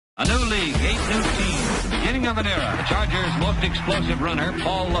A new league, 8 new teams, the beginning of an era. The Chargers' most explosive runner,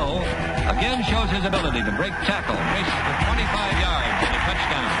 Paul Lowe, again shows his ability to break tackle, races for 25 yards and a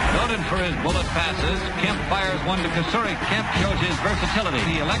touchdown. Noted for his bullet passes, Kemp fires one to Kasuri. Kemp shows his versatility.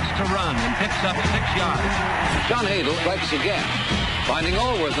 He elects to run and picks up 6 yards. John Hadel strikes again, finding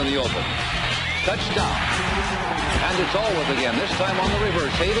Allworth in the open. Touchdown. And it's Allworth again, this time on the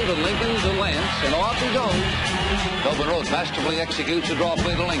reverse. Hadel to Lincoln to Lance, and off he goes. Tobin Rhodes masterfully executes a draw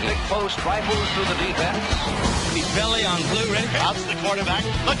play to Lincoln. Post rifles through the defense. He's belly on blue, ready. Out to the quarterback,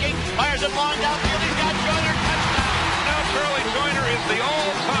 looking, fires it long downfield. He's got Joyner, touchdown. Now Charlie Joyner is the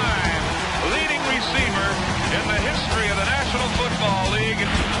all-time leading receiver in the history of the National Football League.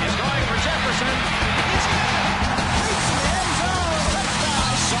 He's going for Jefferson. He's got it. Reach the end zone. Touchdown.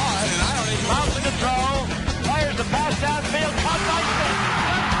 I saw it, and I don't even mounting to throw. Fires the pass downfield. Caught by Smith.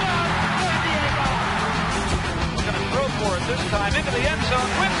 Touchdown. San Diego. Going to throw for it this time into the end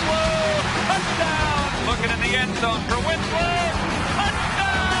zone. Winslow. Touchdown. Looking in the end zone for Winslow.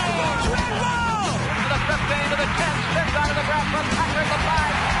 Touchdown. Winslow. To the 15, to the 10. Smith out of the ground from Patrick the 5.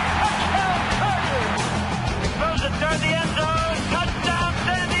 Touchdown, Chargers. Throws it toward the end zone. Touchdown,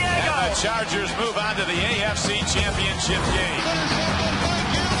 San Diego. And the Chargers move on to the AFC Championship game.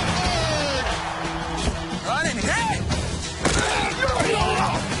 Running hit.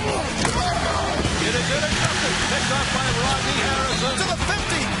 It is intercepted. Picked off by Rodney Harrison. To the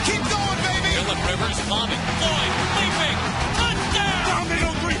 50. Keep going, baby. Phillip Rivers bombing. Floyd leaping. Touchdown. Down the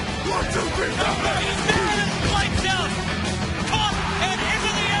 3. 1, 2, 3. Down there. He's there. Lights out. Caught and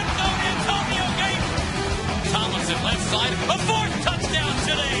into the end zone. Antonio Gates. Tomlinson left side. A 4th touchdown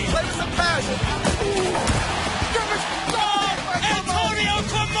today. Plays the pass. Antonio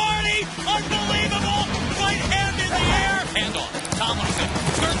Cromartie. Unbelievable. Right hand in the air. Handoff. Tomlinson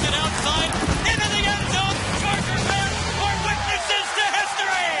skirts it outside. Into the end zone. Charger fans are witnesses to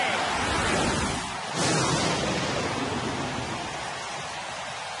history.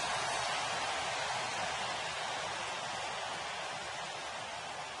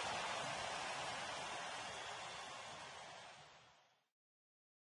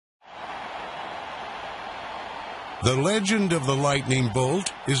 The legend of the lightning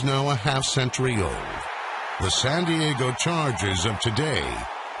bolt is now a half-century old. The San Diego Chargers of today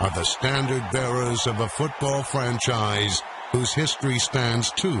are the standard bearers of a football franchise whose history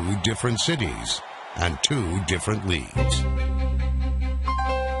spans 2 different cities and 2 different leagues.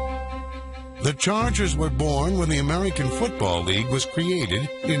 The Chargers were born when the American Football League was created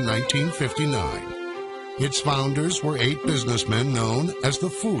in 1959. Its founders were 8 businessmen known as the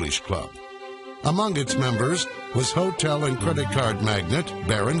Foolish Club. Among its members was hotel and credit card magnate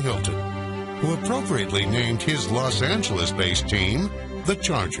Baron Hilton, who appropriately named his Los Angeles-based team the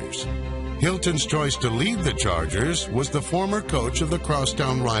Chargers. Hilton's choice to lead the Chargers was the former coach of the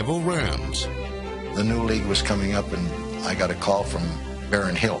crosstown rival Rams. The new league was coming up, and I got a call from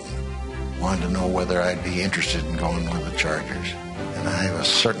Baron Hilton. Wanted to know whether I'd be interested in going with the Chargers. And I was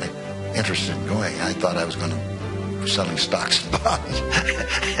certainly interested in going. I thought I was going to selling stocks and bonds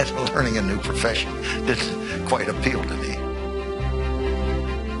and learning a new profession didn't quite appeal to me.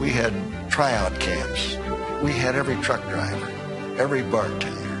 We had tryout camps. We had every truck driver, every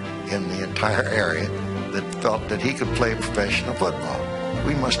bartender in the entire area that felt that he could play professional football.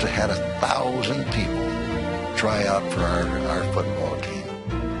 We must have had 1,000 people try out for our football team.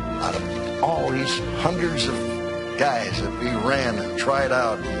 Out of all these hundreds of guys that we ran and tried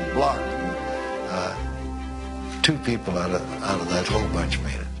out and blocked, 2 people out of that whole bunch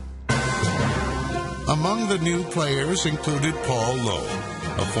made it. Among the new players included Paul Lowe,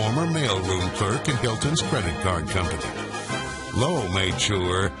 a former mailroom clerk in Hilton's credit card company. Lowe made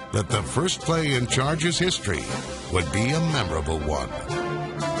sure that the first play in Chargers history would be a memorable one.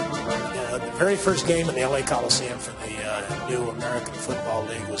 The very first game in the LA Coliseum for the new American Football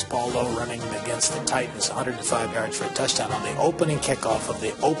League was Paul Lowe running against the Titans 105 yards for a touchdown on the opening kickoff of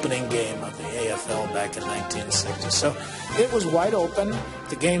the opening game of the AFL back in 1960. So it was wide open.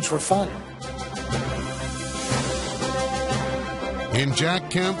 The games were fun. In Jack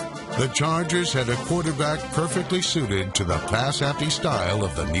Kemp, the Chargers had a quarterback perfectly suited to the pass-happy style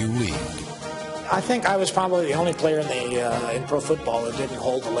of the new league. I think I was probably the only player in pro football that didn't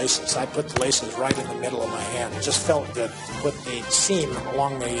hold the laces. I put the laces right in the middle of my hand. It just felt good. Put the seam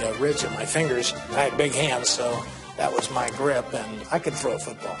along the ridge of my fingers. I had big hands, so that was my grip, and I could throw a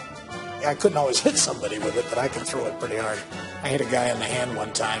football. I couldn't always hit somebody with it, but I could throw it pretty hard. I hit a guy in the hand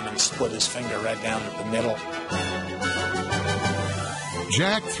one time and split his finger right down the middle.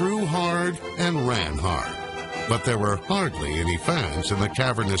 Jack threw hard and ran hard, but there were hardly any fans in the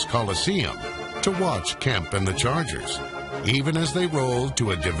cavernous Coliseum to watch Kemp and the Chargers. even as they rolled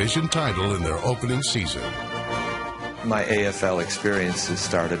to a division title in their opening season. My AFL experiences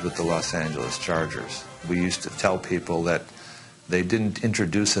started with the Los Angeles Chargers. We used to tell people that they didn't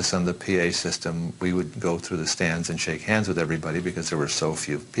introduce us on the PA system. We would go through the stands and shake hands with everybody because there were so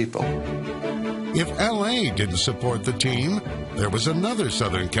few people. If LA didn't support the team, there was another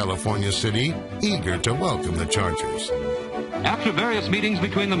Southern California city eager to welcome the Chargers. After various meetings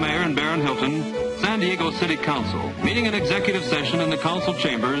between the mayor and Baron Hilton, San Diego City Council, meeting an executive session in the council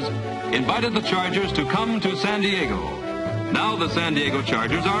chambers, invited the Chargers to come to San Diego. Now the San Diego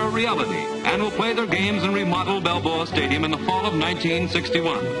Chargers are a reality and will play their games in remodeled Balboa Stadium in the fall of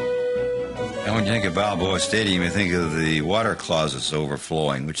 1961. And when you think of Balboa Stadium, you think of the water closets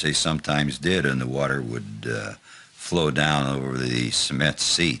overflowing, which they sometimes did, and the water would flow down over the cement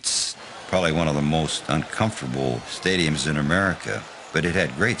seats. Probably one of the most uncomfortable stadiums in America, but it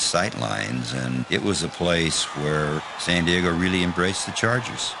had great sight lines, and it was a place where San Diego really embraced the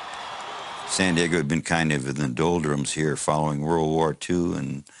Chargers. San Diego had been kind of in the doldrums here following World War II,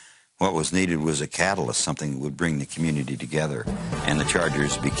 and what was needed was a catalyst, something that would bring the community together, and the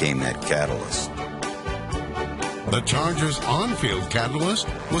Chargers became that catalyst. The Chargers' on-field catalyst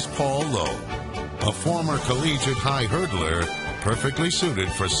was Paul Lowe, a former collegiate high hurdler perfectly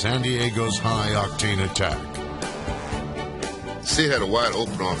suited for San Diego's high-octane attack. Sid had a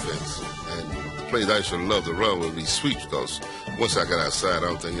wide-open offense, and the plays I used to love to run would be sweeps, because once I got outside, I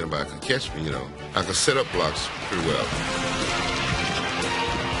don't think anybody could catch me, I could set up blocks pretty well.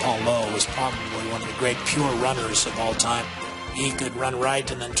 Paul Lowe was probably one of the great pure runners of all time. He could run right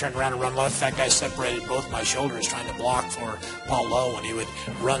and then turn around and run left. In fact, I separated both my shoulders trying to block for Paul Lowe, and he would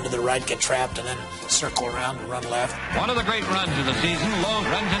run to the right, get trapped, and then circle around and run left. One of the great runs of the season, Lowe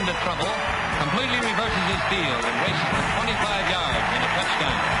runs into trouble, completely reverses his field, and races for 25 yards and a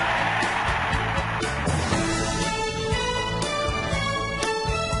touchdown.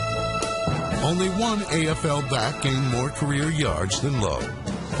 Only one AFL back gained more career yards than Lowe,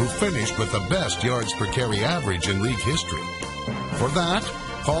 who finished with the best yards per carry average in league history. For that,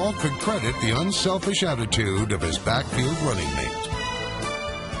 Paul could credit the unselfish attitude of his backfield running mate.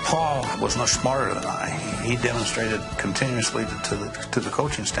 Paul was much smarter than I. He demonstrated continuously to the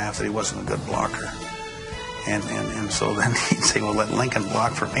coaching staff that he wasn't a good blocker. And so then he'd say, well, let Lincoln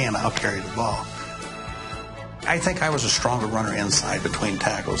block for me and I'll carry the ball. I think I was a stronger runner inside between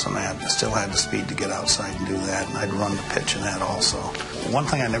tackles than that. I still had the speed to get outside and do that, and I'd run the pitch in that also. One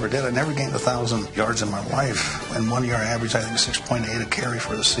thing I never did, I never gained 1,000 yards in my life. In 1 year I averaged, I think, 6.8 a carry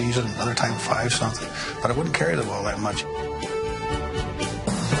for the season, another time 5 something. But I wouldn't carry the ball that much.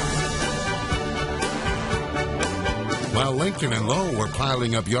 While Lincoln and Lowe were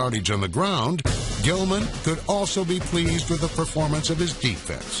piling up yardage on the ground, Gilman could also be pleased with the performance of his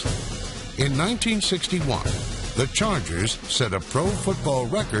defense. In 1961, the Chargers set a pro football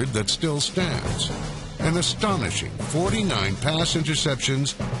record that still stands, an astonishing 49 pass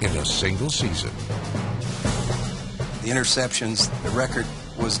interceptions in a single season. The interceptions, the record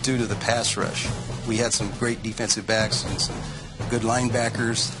was due to the pass rush. We had some great defensive backs and some good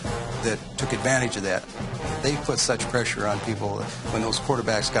linebackers that took advantage of that. They put such pressure on people that when those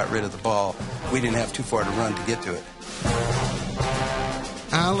quarterbacks got rid of the ball, we didn't have too far to run to get to it.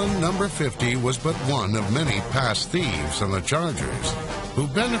 Allen, number 50, was but one of many pass thieves on the Chargers, who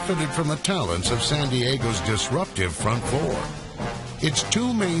benefited from the talents of San Diego's disruptive front four. Its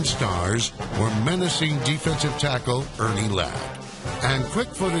two main stars were menacing defensive tackle Ernie Ladd and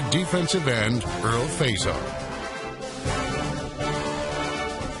quick-footed defensive end Earl Faison.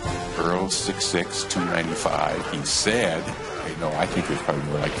 Earl, 6'6", 295. He said, I think it was probably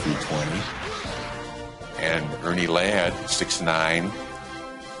more like 320. And Ernie Ladd, 6'9",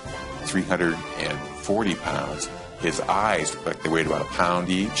 340 pounds. His eyes looked like they weighed about a pound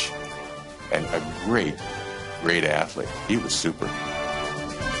each. And a great, great athlete. He was super.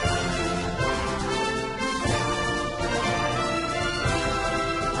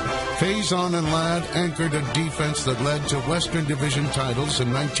 Faison and Ladd anchored a defense that led to Western Division titles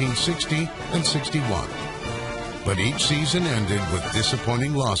in 1960 and 61. But each season ended with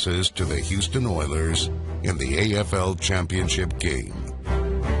disappointing losses to the Houston Oilers in the AFL Championship game.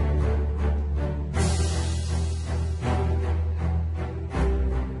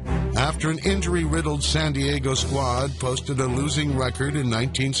 After an injury-riddled San Diego squad posted a losing record in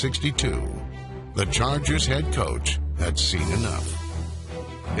 1962, the Chargers head coach had seen enough.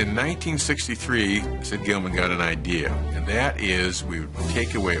 In 1963, Sid Gilman got an idea, and that is we would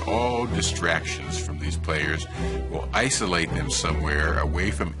take away all distractions from these players. We'll isolate them somewhere away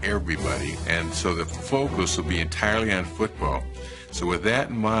from everybody, and so the focus will be entirely on football. So with that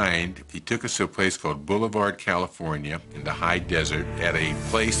in mind, he took us to a place called Boulevard, California, in the high desert, at a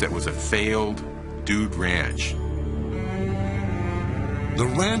place that was a failed dude ranch. The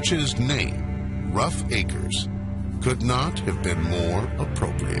ranch's name, Rough Acres, could not have been more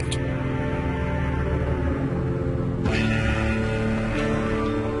appropriate.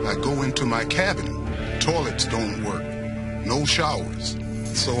 I go into my cabin. Toilets don't work. No showers.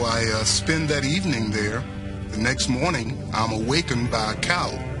 So I spend that evening there. The next morning, I'm awakened by a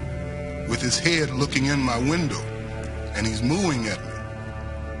cow with his head looking in my window, and he's mooing at me.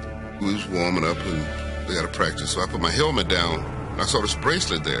 We was warming up, and we got to practice, so I put my helmet down. I saw this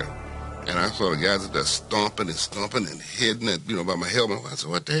bracelet there, and I saw the guys that stomping and hitting it, by my helmet. I said,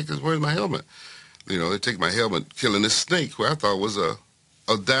 what the heck where's my helmet? They take my helmet, killing this snake, who I thought was a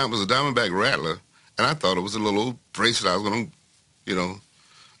diamondback rattler, and I thought it was a little bracelet I was going to,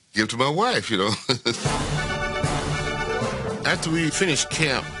 give to my wife, After we finished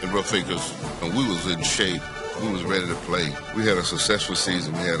camp in Rough Acres, and we was in shape, we was ready to play. We had a successful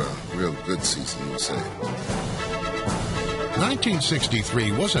season. We had a real good season, you would say.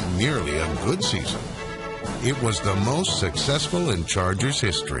 1963 wasn't merely a good season. It was the most successful in Chargers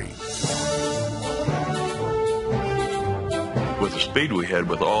history. With the speed we had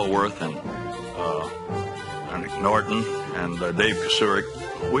with Allworth and Norton and Dave Kasurik,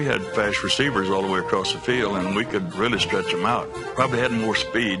 we had fast receivers all the way across the field, and we could really stretch them out. Probably had more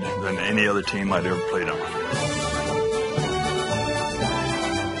speed than any other team I'd ever played on.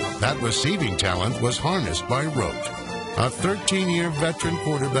 That receiving talent was harnessed by Rote, a 13-year veteran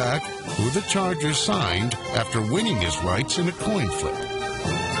quarterback who the Chargers signed after winning his rights in a coin flip.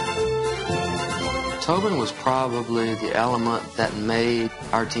 Tobin was probably the element that made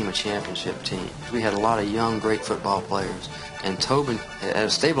our team a championship team. We had a lot of young, great football players, and Tobin had a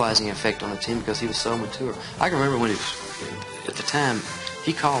stabilizing effect on the team because he was so mature. I can remember when at the time,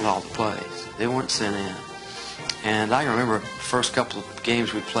 he called all the plays. They weren't sent in. And I can remember the first couple of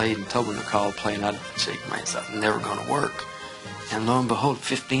games we played, and Tobin would call a play, and I'd say, man, it's never going to work. And lo and behold,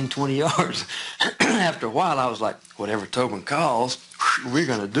 15, 20 yards. After a while, I was like, whatever Tobin calls, we're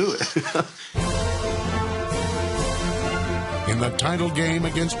going to do it. In the title game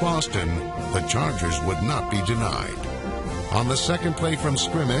against Boston, the Chargers would not be denied. On the second play from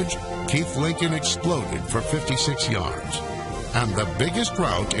scrimmage, Keith Lincoln exploded for 56 yards. And the biggest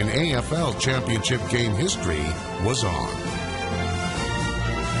rout in AFL championship game history was on.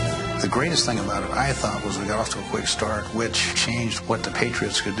 The greatest thing about it, I thought, was we got off to a quick start, which changed what the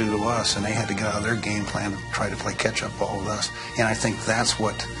Patriots could do to us, and they had to get out of their game plan and try to play catch-up ball with us. And I think that's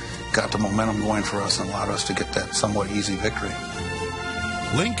what got the momentum going for us and allowed us to get that somewhat easy victory.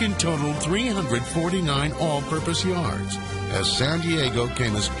 Lincoln totaled 349 all-purpose yards, as San Diego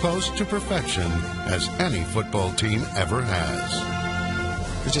came as close to perfection as any football team ever has.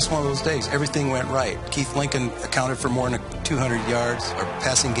 It was just one of those days. Everything went right. Keith Lincoln accounted for more than 200 yards. Our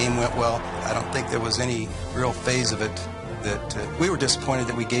passing game went well. I don't think there was any real phase of it that we were disappointed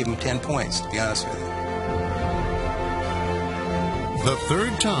that we gave him 10 points, to be honest with you. The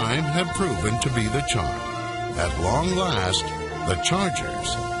third time had proven to be the charm. At long last, the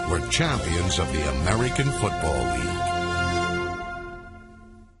Chargers were champions of the American Football League.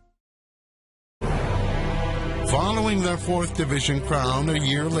 Following their 4th Division crown a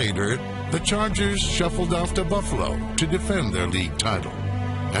year later, the Chargers shuffled off to Buffalo to defend their league title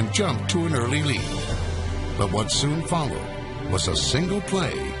and jumped to an early lead. But what soon followed was a single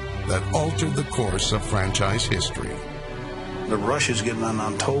play that altered the course of franchise history. The rush is getting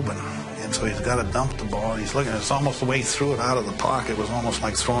on Tobin, and so he's got to dump the ball. He's looking, it's almost the way he threw it out of the pocket. It was almost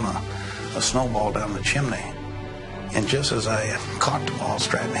like throwing a snowball down the chimney. And just as I caught the ball,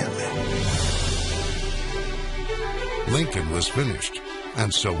 Stratton hit me. Lincoln was finished,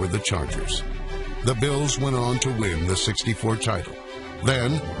 and so were the Chargers. The Bills went on to win the '64 title,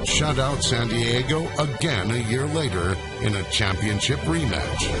 then shut out San Diego again a year later in a championship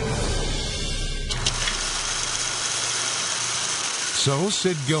rematch. So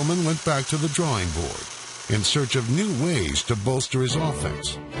Sid Gilman went back to the drawing board in search of new ways to bolster his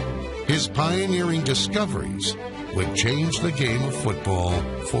offense. His pioneering discoveries would change the game of football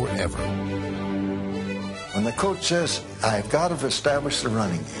forever. When the coach says, I've got to establish the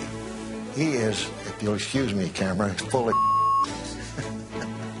running game, he is, if you'll excuse me, Cameron, full of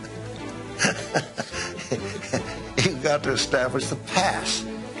You've got to establish the pass.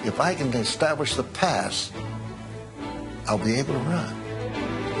 If I can establish the pass, I'll be able to run.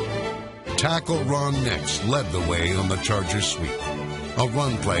 Tackle Ron Nix led the way on the Chargers sweep, a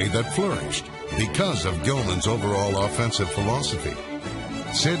run play that flourished because of Gilman's overall offensive philosophy.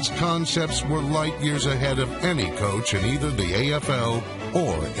 Sid's concepts were light years ahead of any coach in either the AFL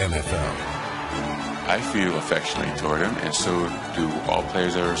or NFL. I feel affectionately toward him, and so do all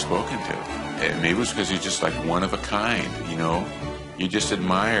players I've ever spoken to. And maybe it was because he's just like one of a kind, you know? You just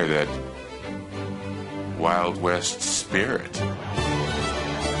admire that Wild West spirit.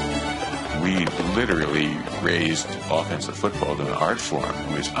 We literally raised offensive football to an art form.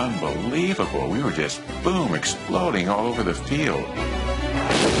 It was unbelievable. We were just, boom, exploding all over the field.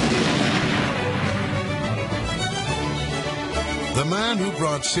 The man who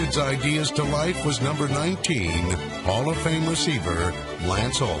brought Sid's ideas to life was number 19, Hall of Fame receiver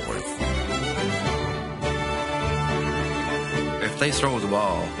Lance Alworth. If they throw the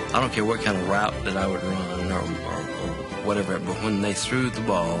ball, I don't care what kind of route that I would run or whatever, but when they threw the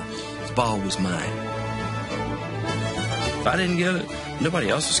ball was mine. If I didn't get it, nobody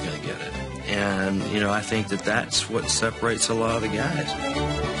else was going to get it. And, you know, I think that that's what separates a lot of the guys.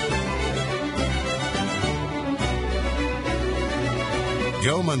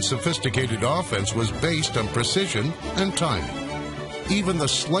 Gilman's sophisticated offense was based on precision and timing. Even the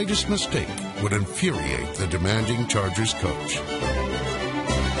slightest mistake would infuriate the demanding Chargers coach.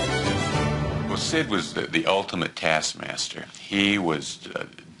 Well, Sid was the ultimate taskmaster. He was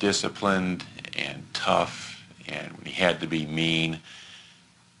disciplined and tough, and when he had to be mean,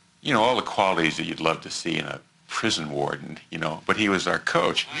 you know, all the qualities that you'd love to see in a prison warden, you know, but he was our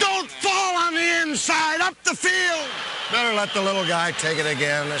coach. Don't fall on the inside, up the field! Better let the little guy take it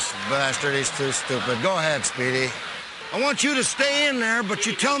again. This bastard, he's too stupid. Go ahead, Speedy. I want you to stay in there, but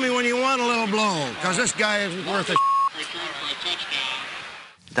you tell me when you want a little blow, because this guy isn't worth a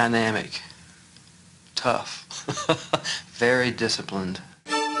Dynamic. Tough. Very disciplined.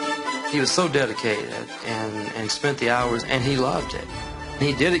 He was so dedicated and spent the hours, and he loved it.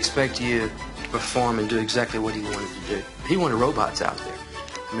 He did expect you to perform and do exactly what he wanted to do. He wanted robots out there.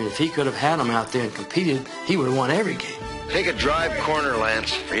 I mean, if he could have had them out there and competed, he would have won every game. Take a drive corner,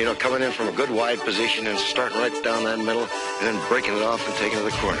 Lance. You know, coming in from a good wide position and starting right down that middle and then breaking it off and taking it to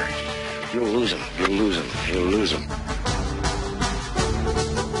the corner. You'll lose him. You'll lose him. You'll lose him.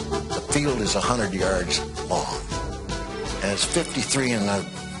 The field is 100 yards long. And it's 53 and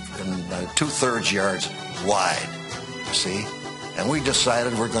 2/3 yards wide, you see? And we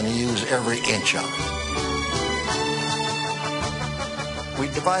decided we're going to use every inch of it. We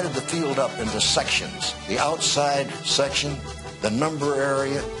divided the field up into sections. The outside section, the number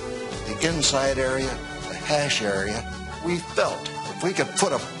area, the inside area, the hash area. We felt if we could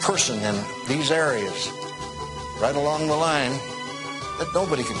put a person in these areas right along the line, that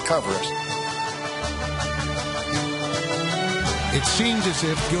nobody could cover us. It seemed as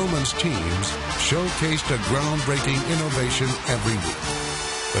if Gilman's teams showcased a groundbreaking innovation every week.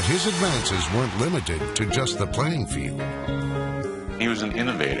 But his advances weren't limited to just the playing field. He was an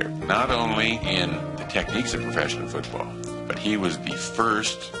innovator, not only in the techniques of professional football, but he was the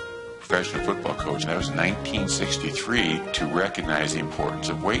first professional football coach, and that was in 1963, to recognize the importance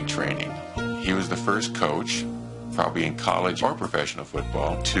of weight training. He was the first coach, probably in college or professional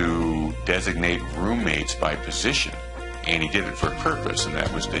football, to designate roommates by position. And he did it for a purpose, and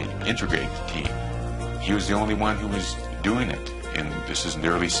that was to integrate the team. He was the only one who was doing it, and this is in the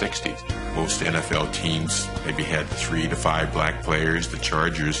early 60s. Most NFL teams maybe had 3 to 5 black players. The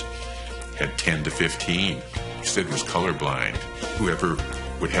Chargers had 10 to 15. Sid was colorblind. Whoever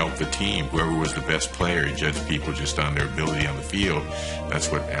would help the team, whoever was the best player, he judged people just on their ability on the field.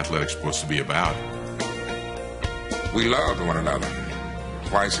 That's what athletics is supposed to be about. We loved one another.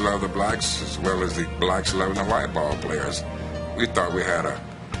 Whites loved the blacks as well as the blacks loved the white ball players. We thought we had an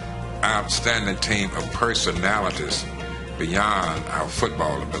outstanding team of personalities beyond our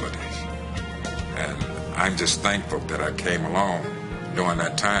football abilities. And I'm just thankful that I came along during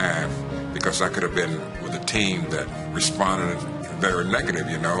that time, because I could have been with a team that responded very negative,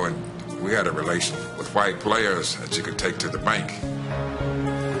 you know, and we had a relation with white players that you could take to the bank.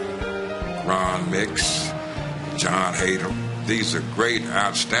 Ron Mix, John Hadle. These are great,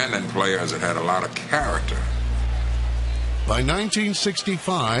 outstanding players that had a lot of character. By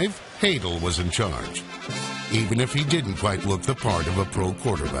 1965, Hadle was in charge, even if he didn't quite look the part of a pro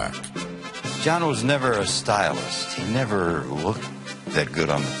quarterback. John was never a stylist. He never looked that good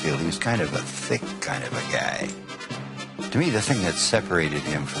on the field. He was kind of a thick kind of a guy. To me, the thing that separated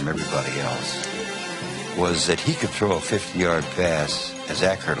him from everybody else was that he could throw a 50-yard pass as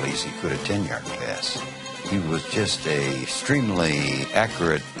accurately as he could a 10-yard pass. He was just a extremely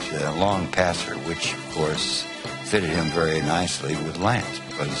accurate long passer, which, of course, fitted him very nicely with Lance,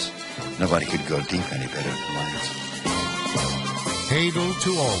 because nobody could go deep any better than Lance. Hadle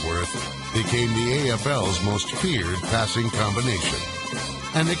to Alworth became the AFL's most feared passing combination.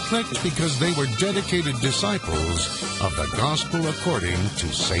 And it clicked because they were dedicated disciples of the gospel according to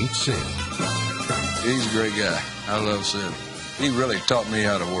St. Sid. He's a great guy. I love Sid. He really taught me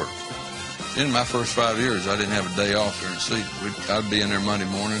how to work. In my first 5 years, I didn't have a day off during the season. I'd be in there Monday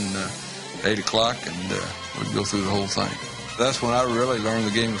morning, 8 o'clock, and we'd go through the whole thing. That's when I really learned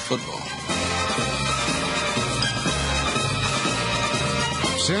the game of football.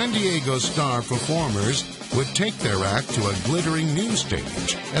 San Diego star performers would take their act to a glittering new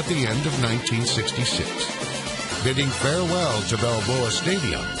stage at the end of 1966, bidding farewell to Balboa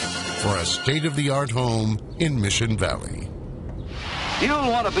Stadium for a state-of-the-art home in Mission Valley.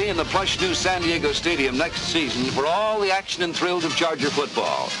 You'll want to be in the plush new San Diego Stadium next season for all the action and thrills of Charger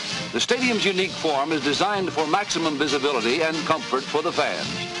football. The stadium's unique form is designed for maximum visibility and comfort for the fans.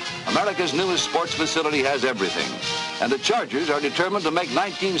 America's newest sports facility has everything, and the Chargers are determined to make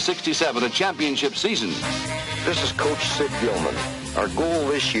 1967 a championship season. This is Coach Sid Gilman. Our goal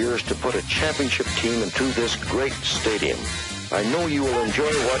this year is to put a championship team into this great stadium. I know you will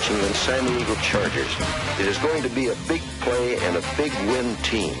enjoy watching the San Diego Chargers. It is going to be a big play and a big win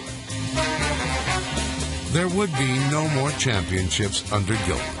team. There would be no more championships under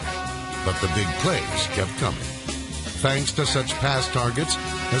Gilman, but the big plays kept coming, thanks to such past targets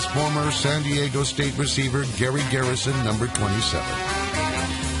as former San Diego State receiver Gary Garrison, number 27.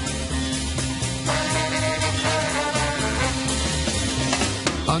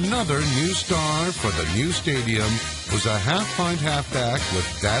 Another new star for the new stadium was a half-pint halfback with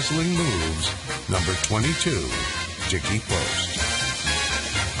dazzling moves, number 22, Dickie Post.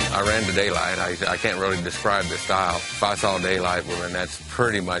 I ran to daylight. I can't really describe the style. If I saw daylight, well, then that's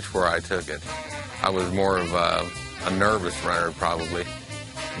pretty much where I took it. I was more of a nervous runner, probably,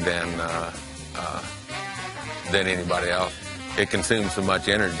 than anybody else. It consumed so much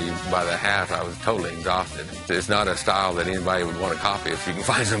energy by the half, I was totally exhausted. It's not a style that anybody would want to copy if you can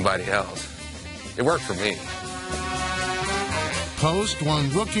find somebody else. It worked for me. Post won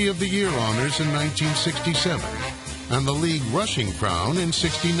Rookie of the Year honors in 1967 and the league rushing crown in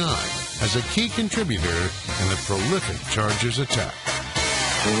 '69 as a key contributor in the prolific Chargers attack.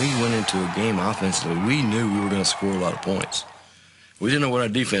 When we went into a game offensively, we knew we were going to score a lot of points. We didn't know what our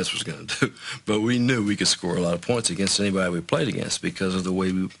defense was going to do, but we knew we could score a lot of points against anybody we played against because of the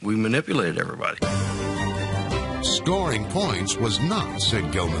way we manipulated everybody. Scoring points was not Sid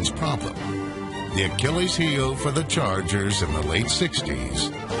Gilman's problem. The Achilles heel for the Chargers in the late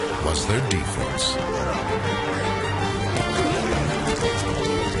 60s was their defense.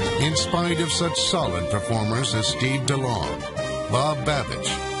 In spite of such solid performers as Steve DeLong, Bob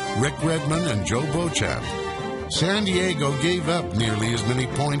Babich, Rick Redmond, and Joe Beauchamp, San Diego gave up nearly as many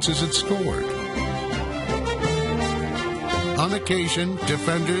points as it scored. On occasion,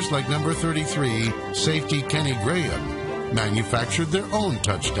 defenders like number 33, safety Kenny Graham, manufactured their own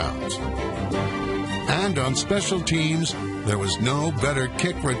touchdowns. And on special teams, there was no better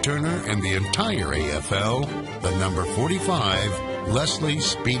kick returner in the entire AFL than number 45, Leslie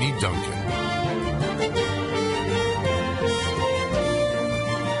Speedy Duncan.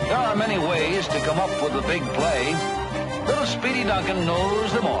 There are many ways to come up with a big play. Little Speedy Duncan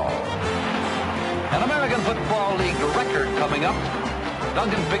knows them all. An American Football League record coming up.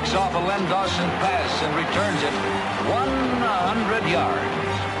 Duncan picks off a Len Dawson pass and returns it 100 yards.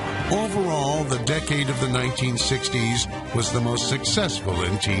 Overall, the decade of the 1960s was the most successful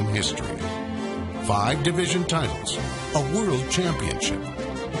in team history. 5 division titles, a world championship,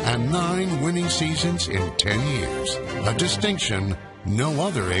 and 9 winning seasons in 10 years. A distinction no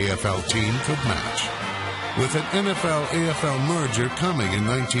other AFL team could match. With an NFL-AFL merger coming in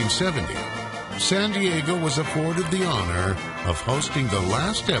 1970, San Diego was afforded the honor of hosting the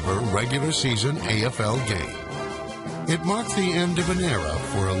last ever regular season AFL game. It marked the end of an era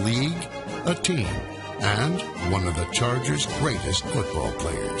for a league, a team, and one of the Chargers' greatest football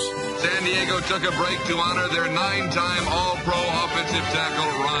players. San Diego took a break to honor their 9-time All-Pro offensive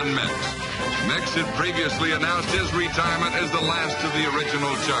tackle, Ron Mex. Mex had previously announced his retirement as the last of the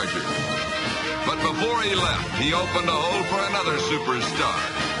original Chargers. But before he left, he opened a hole for another superstar,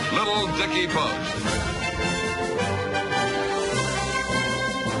 little Dickie Post.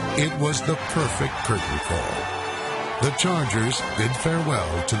 It was the perfect curtain call. The Chargers bid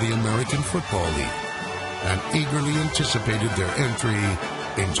farewell to the American Football League and eagerly anticipated their entry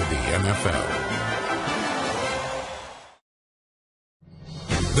into the NFL.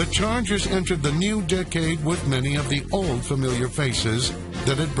 The Chargers entered the new decade with many of the old familiar faces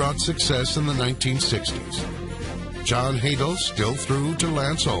that had brought success in the 1960s. John Hadel still threw to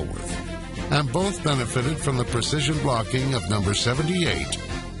Lance Alworth, and both benefited from the precision blocking of number 78,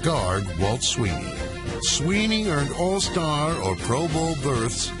 guard Walt Sweeney. Sweeney earned All-Star or Pro Bowl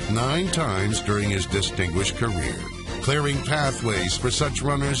berths 9 times during his distinguished career, clearing pathways for such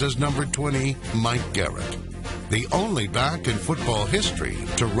runners as number 20, Mike Garrett, the only back in football history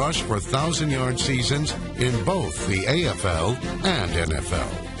to rush for 1,000-yard seasons in both the AFL and NFL.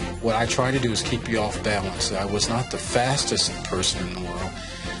 What I try to do is keep you off balance. I was not the fastest person in the world,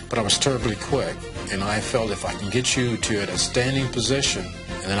 but I was terribly quick, and I felt if I can get you to a standing position,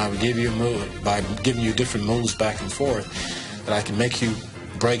 and then I would give you a move, by giving you different moves back and forth, that I can make you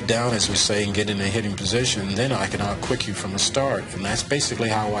break down, as we say, and get in a hitting position, and then I can out-quick you from the start, and that's basically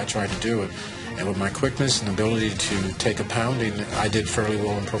how I try to do it. And with my quickness and ability to take a pounding, I did fairly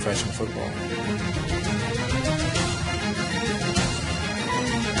well in professional football.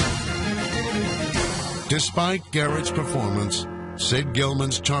 Despite Garrett's performance, Sid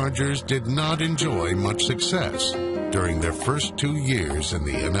Gilman's Chargers did not enjoy much success during their first 2 years in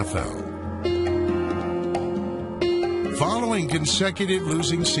the NFL. Following consecutive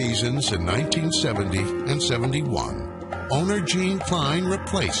losing seasons in 1970 and 71, owner Gene Klein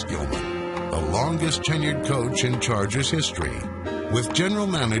replaced Gilman, the longest tenured coach in Chargers history, with general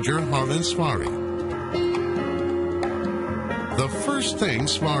manager Harlan Safari. The first thing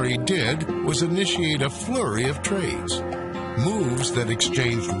Safari did was initiate a flurry of trades, moves that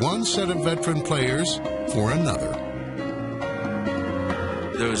exchanged one set of veteran players for another.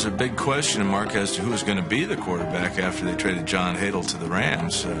 There was a big question mark as to who was going to be the quarterback after they traded John Hadle to the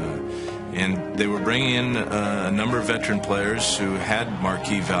Rams. And they were bringing in a number of veteran players who had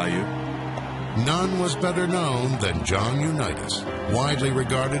marquee value. None was better known than John Unitas, widely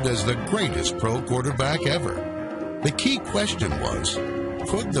regarded as the greatest pro quarterback ever. The key question was,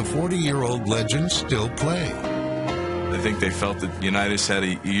 could the 40-year-old legend still play? I think they felt that Unitas had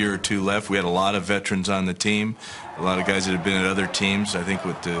a year or two left. We had a lot of veterans on the team, a lot of guys that had been at other teams. I think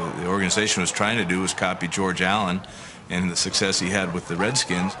what the organization was trying to do was copy George Allen and the success he had with the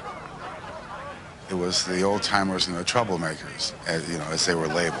Redskins. It was the old-timers and the troublemakers, as they were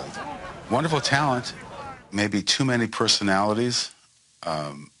labeled. Wonderful talent, maybe too many personalities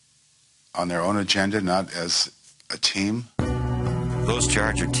on their own agenda, not as a team. Those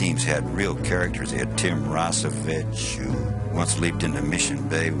Charger teams had real characters. They had Tim Rosevich, who once leaped into Mission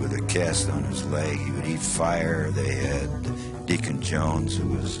Bay with a cast on his leg. He would eat fire. They had Deacon Jones, who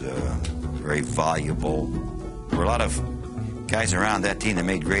was very voluble. There were a lot of guys around that team that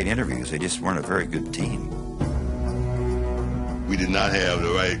made great interviews. They just weren't a very good team. We did not have the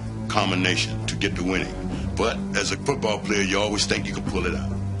right combination to get to winning. But as a football player, you always think you can pull it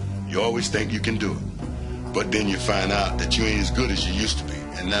out. You always think you can do it. But then you find out that you ain't as good as you used to be.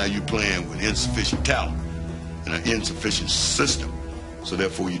 And now you're playing with insufficient talent and an insufficient system. So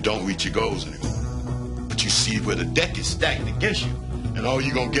therefore you don't reach your goals anymore. But you see where the deck is stacked against you. And all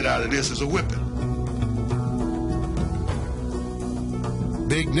you're going to get out of this is a whipping.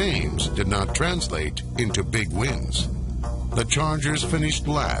 Big names did not translate into big wins. The Chargers finished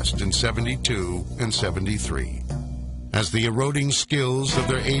last in 72 and 73. As the eroding skills of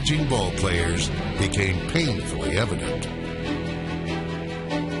their aging ball players became painfully evident.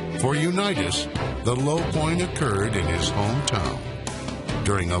 For Unitas, the low point occurred in his hometown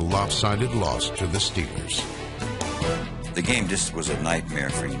during a lopsided loss to the Steelers. The game just was a nightmare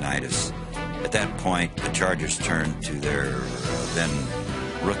for Unitas. At that point, the Chargers turned to their then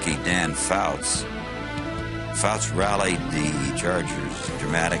rookie Dan Fouts. Fouts rallied the Chargers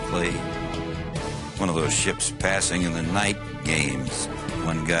dramatically. One of those ships passing in the night games.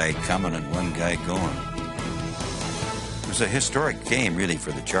 One guy coming and one guy going. It was a historic game, really,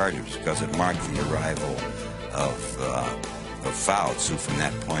 for the Chargers because it marked the arrival of Fouts, who from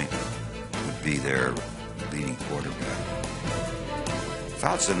that point would be their leading quarterback.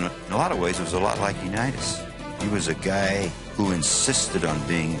 Fouts, in a lot of ways, was a lot like Unitas. He was a guy who insisted on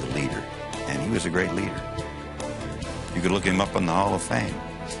being the leader, and he was a great leader. You could look him up in the Hall of Fame.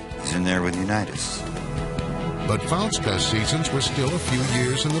 He's in there with Unitas. But Fouts' best seasons were still a few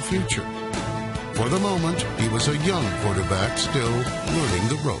years in the future. For the moment, he was a young quarterback still learning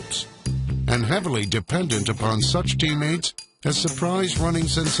the ropes, and heavily dependent upon such teammates as surprise running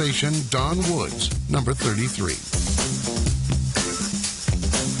sensation Don Woods, number 33.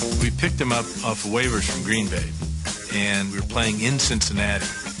 We picked him up off of waivers from Green Bay, and we were playing in Cincinnati.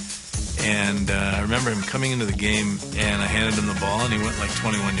 And I remember him coming into the game, and I handed him the ball, and he went like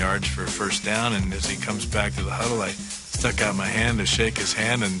 21 yards for a first down. And as he comes back to the huddle, I stuck out my hand to shake his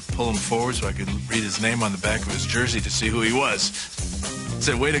hand and pull him forward so I could read his name on the back of his jersey to see who he was. I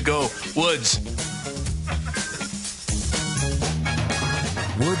said, "Way to go, Woods."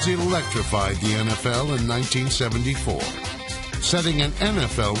 Woods electrified the NFL in 1974. setting an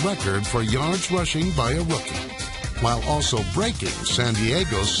NFL record for yards rushing by a rookie, while also breaking San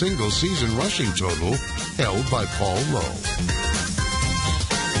Diego's single-season rushing total held by Paul Lowe.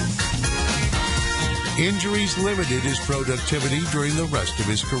 Injuries limited his productivity during the rest of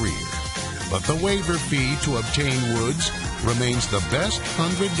his career, but the waiver fee to obtain Woods remains the best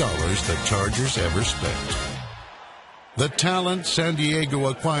 $100 the Chargers ever spent. The talent San Diego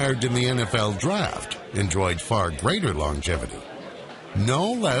acquired in the NFL draft enjoyed far greater longevity.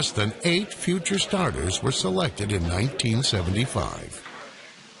 No less than 8 future starters were selected in 1975.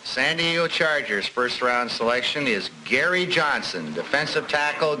 San Diego Chargers' first-round selection is Gary Johnson, defensive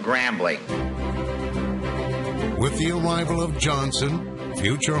tackle, Grambling. With the arrival of Johnson,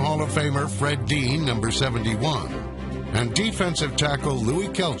 future Hall of Famer Fred Dean, number 71, and defensive tackle Louis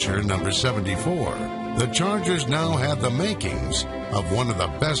Kelcher, number 74, the Chargers now had the makings of one of the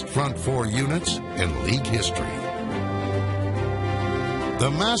best front four units in league history.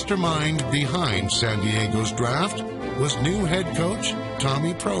 The mastermind behind San Diego's draft was new head coach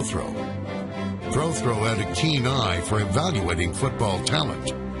Tommy Prothro. Prothro had a keen eye for evaluating football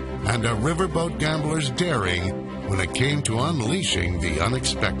talent and a riverboat gambler's daring when it came to unleashing the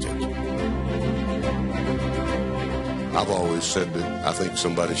unexpected. I've always said that I think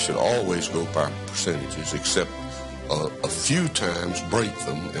somebody should always go by percentages, except a few times break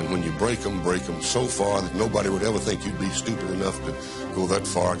them, and when you break them so far that nobody would ever think you'd be stupid enough to go that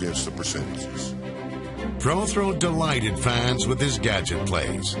far against the percentages. Prothro delighted fans with his gadget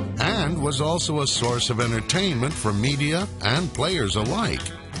plays and was also a source of entertainment for media and players alike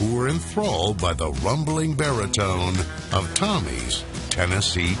who were enthralled by the rumbling baritone of Tommy's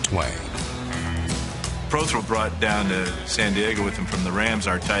Tennessee twang. Prothro brought down to San Diego with him from the Rams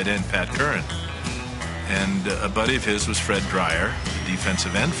our tight end, Pat Curran. And a buddy of his was Fred Dreyer, the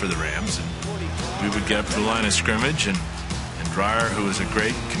defensive end for the Rams. And we would get up to the line of scrimmage, and Dreyer, who was a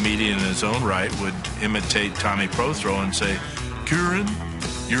great comedian in his own right, would imitate Tommy Prothro and say, "Curran,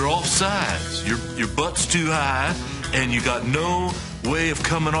 you're offsides. Your butt's too high, and you got no way of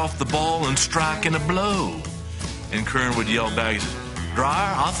coming off the ball and striking a blow." And Curran would yell back,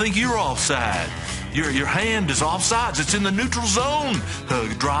 "Dreyer, I think you're offside. Your hand is offsides. It's in the neutral zone,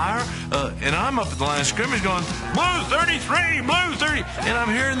 Dreyer." And I'm up at the line of scrimmage going, "Blue 33, blue 30." And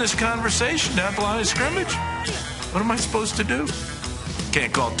I'm hearing this conversation down at the line of scrimmage. What am I supposed to do?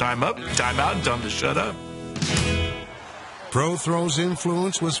 Can't call timeout and tell him to shut up. Prothro's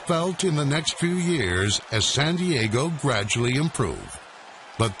influence was felt in the next few years as San Diego gradually improved.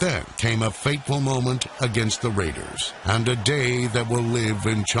 But then came a fateful moment against the Raiders, and a day that will live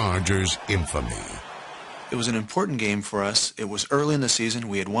in Chargers infamy. It was an important game for us. It was early in the season.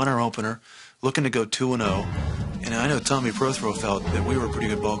 We had won our opener, looking to go 2-0. And I know Tommy Prothro felt that we were a pretty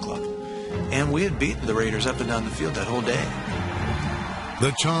good ball club. And we had beaten the Raiders up and down the field that whole day.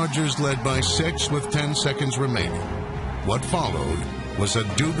 The Chargers led by 6 with 10 seconds remaining. What followed was a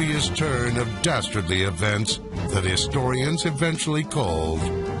dubious turn of dastardly events that historians eventually called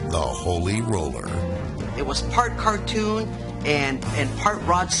the Holy Roller. It was part cartoon and part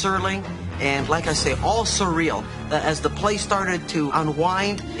Rod Serling, and like I say, all surreal. As the play started to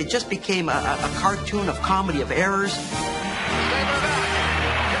unwind, it just became a cartoon of comedy of errors.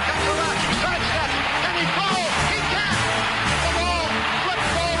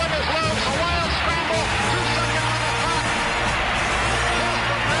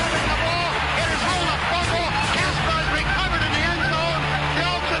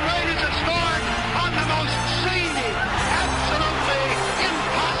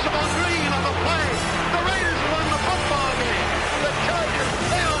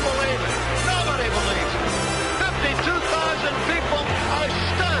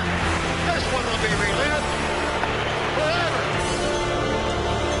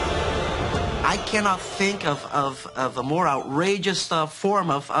 I cannot think of a more outrageous form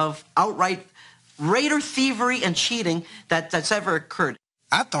of outright Raider thievery and cheating that's ever occurred.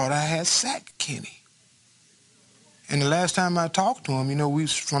 I thought I had sacked Kenny. And the last time I talked to him, you know, we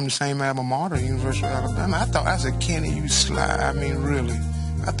was from the same alma mater, University of Alabama. I said, "Kenny, you slide." I mean, really.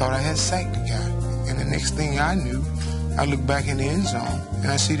 I thought I had sacked the guy. And the next thing I knew, I looked back in the end zone,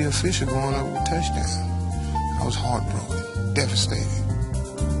 and I see the official going over the touchdown. I was heartbroken, devastated.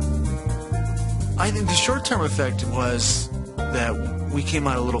 I think the short-term effect was that we came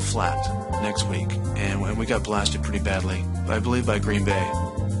out a little flat next week, and we got blasted pretty badly, I believe by Green Bay.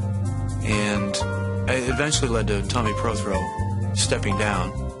 And it eventually led to Tommy Prothro stepping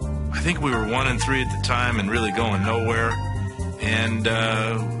down. I think we were 1-3 at the time and really going nowhere. And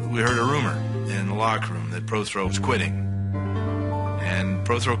we heard a rumor in the locker room that Prothro was quitting. And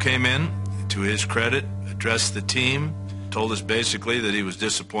Prothro came in, to his credit, addressed the team, told us basically that he was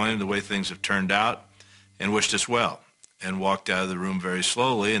disappointed the way things have turned out and wished us well, and walked out of the room very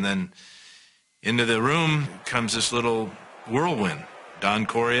slowly. And then into the room comes this little whirlwind, Don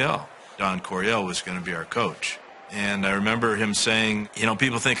Coryell. Don Coryell was going to be our coach. And I remember him saying, you know,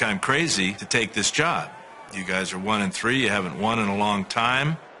 people think I'm crazy to take this job. You guys are 1-3. You haven't won in a long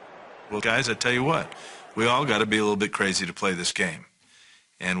time. Well, guys, I tell you what, we all got to be a little bit crazy to play this game.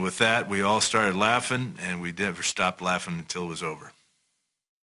 And with that, we all started laughing, and we never stopped laughing until it was over.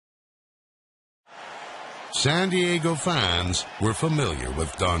 San Diego fans were familiar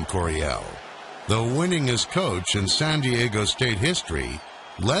with Don Coryell. The winningest coach in San Diego State history,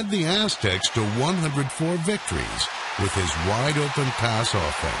 led the Aztecs to 104 victories with his wide-open pass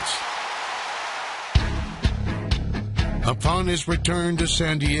offense. Upon his return to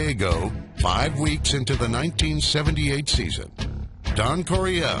San Diego, 5 weeks into the 1978 season, Don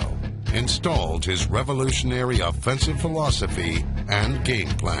Coryell installed his revolutionary offensive philosophy and game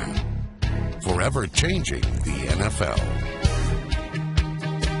plan, forever changing the NFL.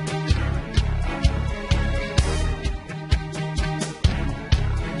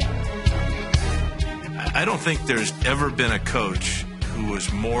 I don't think there's ever been a coach who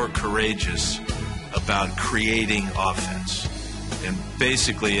was more courageous about creating offense. And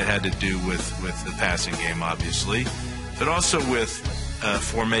basically it had to do with the passing game, obviously, but also with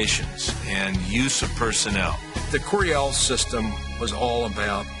formations and use of personnel. The Coryell system was all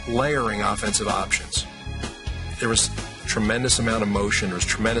about layering offensive options. There was a tremendous amount of motion. There was a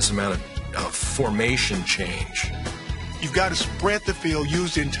tremendous amount of formation change. You've got to spread the field,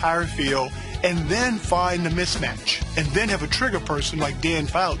 use the entire field, and then find the mismatch. And then have a trigger person like Dan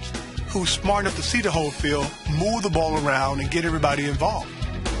Fouts, who's smart enough to see the whole field, move the ball around, and get everybody involved.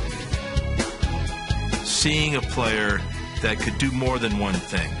 Seeing a player that could do more than one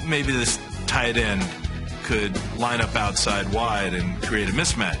thing. Maybe this tight end could line up outside wide and create a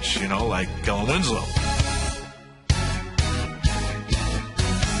mismatch, you know, like Kellen Winslow.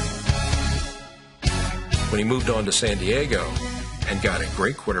 When he moved on to San Diego and got a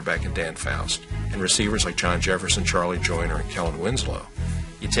great quarterback in Dan Faust and receivers like John Jefferson, Charlie Joyner, and Kellen Winslow,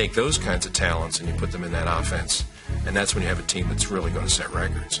 you take those kinds of talents and you put them in that offense, and that's when you have a team that's really going to set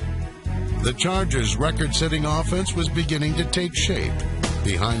records. The Chargers' record-setting offense was beginning to take shape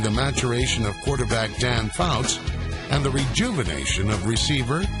behind the maturation of quarterback Dan Fouts and the rejuvenation of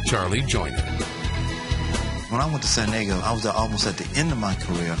receiver Charlie Joyner. When I went to San Diego, I was almost at the end of my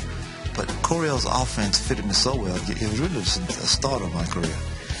career, but Coryell's offense fitted me so well. It was really the start of my career,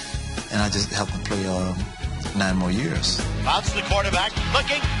 and I just helped him play 9 more years. Fouts the quarterback,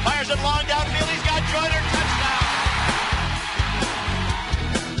 looking, fires it long downfield. He's got Joyner, touchdown.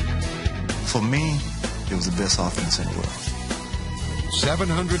 For me, it was the best offense in the world.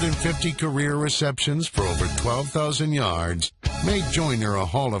 750 career receptions for over 12,000 yards made Joyner a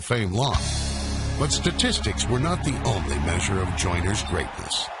Hall of Fame lock. But statistics were not the only measure of Joyner's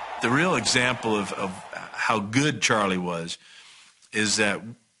greatness. The real example of how good Charlie was is that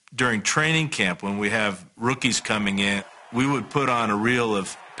during training camp, when we have rookies coming in, we would put on a reel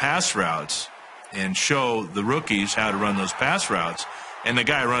of pass routes and show the rookies how to run those pass routes. And the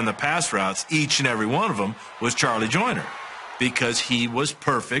guy running the pass routes, each and every one of them, was Charlie Joyner, because he was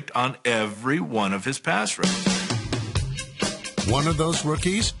perfect on every one of his pass routes. One of those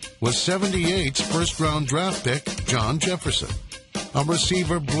rookies was 78's first-round draft pick, John Jefferson, a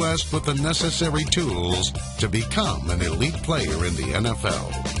receiver blessed with the necessary tools to become an elite player in the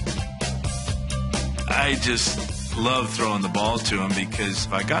NFL. I just love throwing the ball to him, because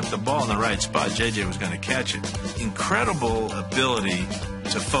if I got the ball in the right spot, JJ was going to catch it. Incredible ability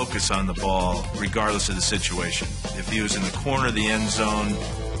to focus on the ball regardless of the situation. If he was in the corner of the end zone,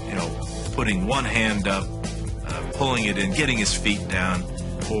 you know, putting one hand up, pulling it in, getting his feet down,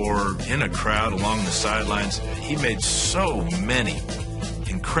 or in a crowd along the sidelines, he made so many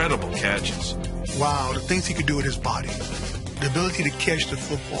incredible catches. Wow, the things he could do with his body. The ability to catch the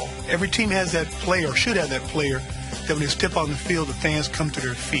football. Every team has that player, or should have that player, that when they step on the field, the fans come to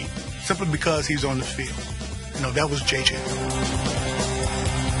their feet, simply because he's on the field. You know, that was JJ.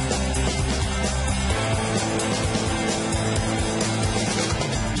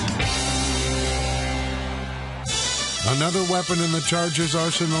 Another weapon in the Chargers'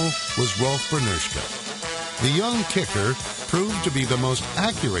 arsenal was Rolf Bernierschke. The young kicker proved to be the most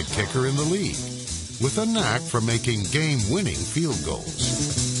accurate kicker in the league, with a knack for making game-winning field goals.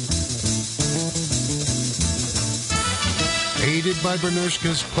 Aided by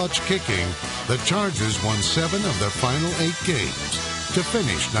Bernierschke's clutch kicking, the Chargers won 7 of their final 8 games to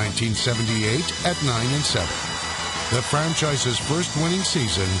finish 1978 at 9-7, the franchise's first winning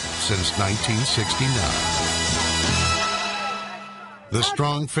season since 1969. The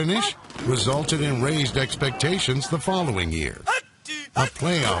strong finish resulted in raised expectations the following year. A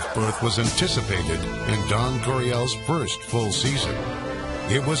playoff berth was anticipated in Don Coryell's first full season.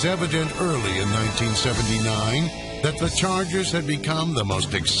 It was evident early in 1979 that the Chargers had become the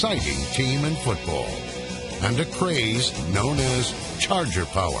most exciting team in football, and a craze known as Charger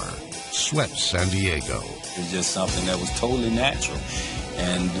Power swept San Diego. It's just something that was totally natural.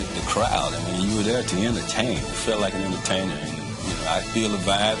 And the crowd, I mean, you were there to entertain. You felt like an entertainer. And, I feel the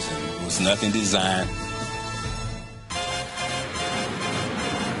vibes, and it was nothing designed.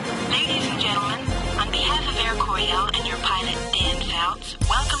 Ladies and gentlemen, on behalf of Air Coryell and your pilot, Dan Fouts,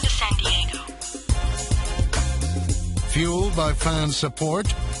 welcome to San Diego. Fueled by fan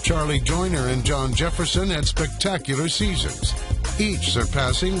support, Charlie Joyner and John Jefferson had spectacular seasons, each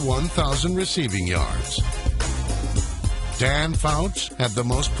surpassing 1,000 receiving yards. Dan Fouts had the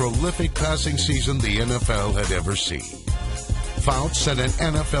most prolific passing season the NFL had ever seen. Fouts set an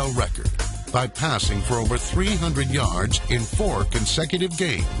NFL record by passing for over 300 yards in 4 consecutive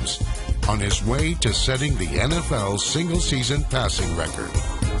games, on his way to setting the NFL's single-season passing record.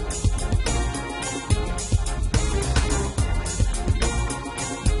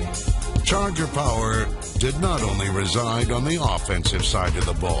 Charger power did not only reside on the offensive side of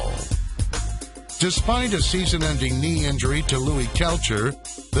the ball. Despite a season-ending knee injury to Louis Kelcher,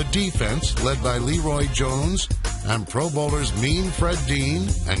 the defense, led by Leroy Jones and Pro Bowlers Mean Fred Dean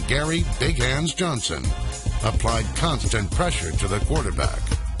and Gary Big Hands Johnson, applied constant pressure to the quarterback.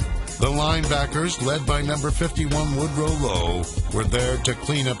 The linebackers, led by number 51 Woodrow Lowe, were there to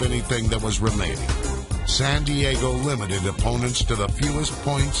clean up anything that was remaining. San Diego limited opponents to the fewest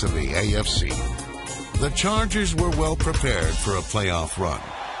points in the AFC. The Chargers were well prepared for a playoff run,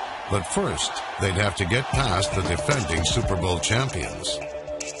 but first they'd have to get past the defending Super Bowl champions.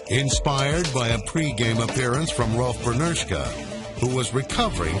 Inspired by a pregame appearance from Rolf Bernerschka, who was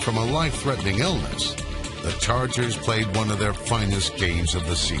recovering from a life-threatening illness, the Chargers played one of their finest games of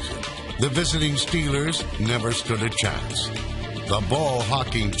the season. The visiting Steelers never stood a chance. The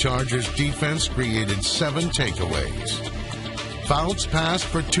ball-hawking Chargers defense created 7 takeaways. Fouts passed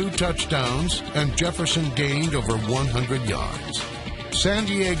for 2 touchdowns, and Jefferson gained over 100 yards. San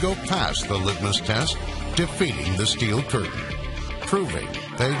Diego passed the litmus test, defeating the Steel Curtain, proving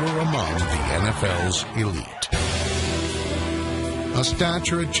they were among the NFL's elite. A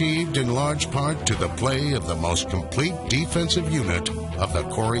stature achieved in large part to the play of the most complete defensive unit of the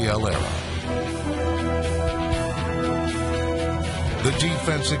Coryell era. The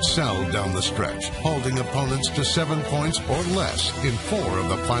defense excelled down the stretch, holding opponents to 7 points or less in 4 of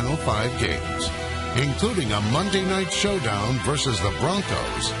the final 5 games, including a Monday night showdown versus the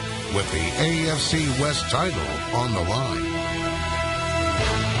Broncos with the AFC West title on the line.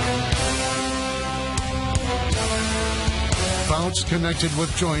 Fouts connected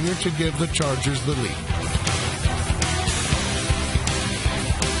with Joyner to give the Chargers the lead.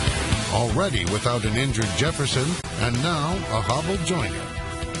 Already without an injured Jefferson, and now a hobbled Joyner,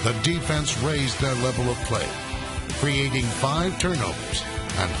 the defense raised their level of play, creating 5 turnovers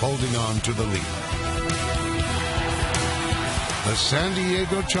and holding on to the lead. The San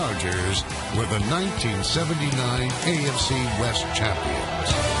Diego Chargers were the 1979 AFC West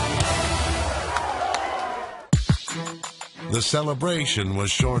champions. The celebration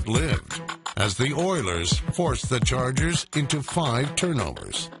was short-lived, as the Oilers forced the Chargers into 5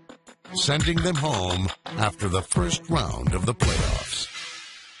 turnovers, sending them home after the first round of the playoffs.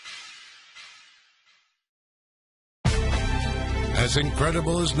 As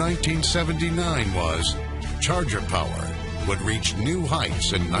incredible as 1979 was, Charger power would reach new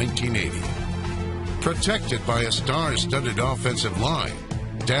heights in 1980. Protected by a star-studded offensive line,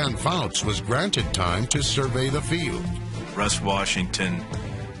 Dan Fouts was granted time to survey the field. Russ Washington,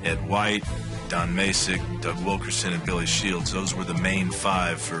 Ed White, Don Masick, Doug Wilkerson, and Billy Shields, those were the main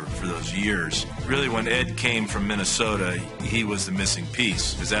 5 for those years. Really, when Ed came from Minnesota, he was the missing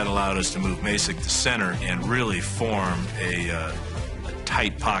piece, because that allowed us to move Masick to center and really form a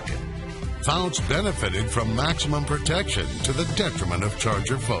tight pocket. Fouts benefited from maximum protection to the detriment of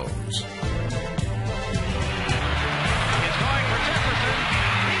Charger foes.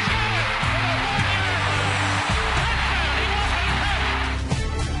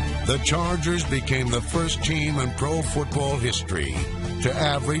 The Chargers became the first team in pro football history to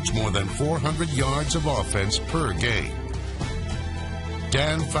average more than 400 yards of offense per game.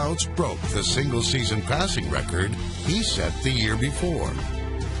 Dan Fouts broke the single-season passing record he set the year before.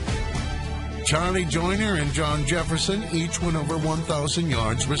 Charlie Joyner and John Jefferson each went over 1,000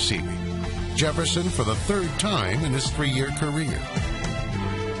 yards receiving. Jefferson for the 3rd time in his 3-year career.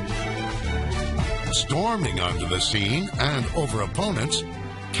 Storming onto the scene and over opponents,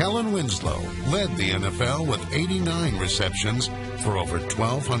 Kellen Winslow led the NFL with 89 receptions for over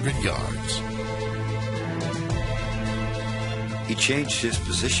 1,200 yards. He changed his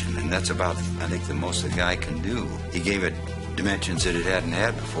position, and that's about, I think, the most a guy can do. He gave it dimensions that it hadn't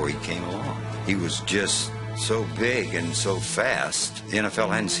had before he came along. He was just so big and so fast. The NFL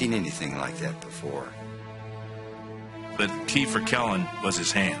hadn't seen anything like that before. The key for Kellen was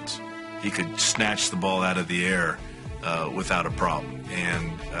his hands. He could snatch the ball out of the air without a problem,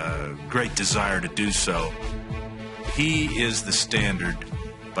 and great desire to do so. He is the standard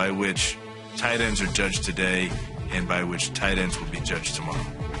by which tight ends are judged today and by which tight ends will be judged tomorrow.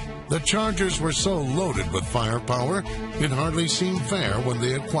 The Chargers were so loaded with firepower, it hardly seemed fair when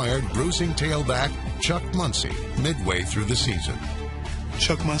they acquired bruising tailback Chuck Muncie midway through the season.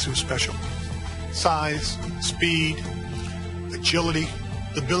 Chuck Muncie was special. Size, speed, agility,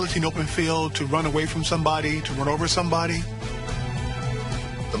 the ability in open field to run away from somebody, to run over somebody.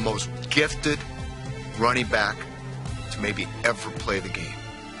 The most gifted running back to maybe ever play the game.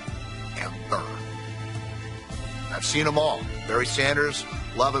 Ever. I've seen them all. Barry Sanders,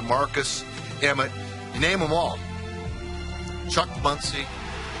 Lovett, Marcus, Emmett, you name them all. Chuck Muncie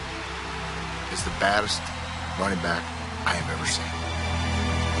is the baddest running back I have ever seen.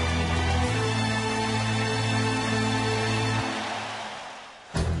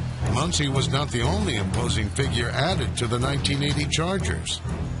 Muncie was not the only imposing figure added to the 1980 Chargers.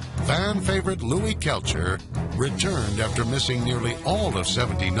 Fan favorite Louis Kelcher returned after missing nearly all of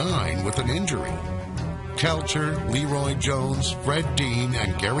 '79 with an injury. Kelcher, Leroy Jones, Fred Dean,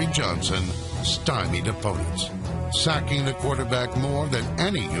 and Gary Johnson stymied opponents, sacking the quarterback more than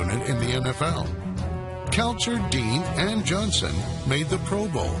any unit in the NFL. Kelcher, Dean, and Johnson made the Pro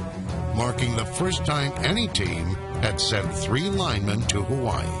Bowl, marking the first time any team had sent 3 linemen to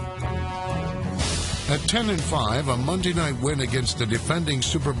Hawaii. At 10-5, a Monday night win against the defending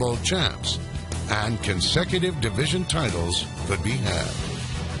Super Bowl champs, and consecutive division titles could be had.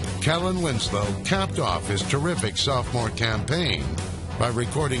 Kellen Winslow capped off his terrific sophomore campaign by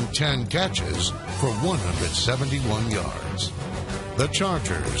recording 10 catches for 171 yards. The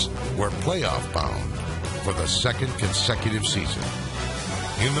Chargers were playoff bound for the second consecutive season.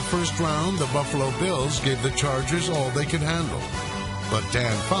 In the first round, the Buffalo Bills gave the Chargers all they could handle, but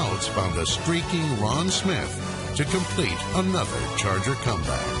Dan Fouts found a streaking Ron Smith to complete another Charger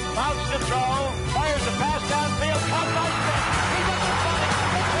comeback. Fouts to throw, fires a pass downfield, caught by Smith. He's up the front,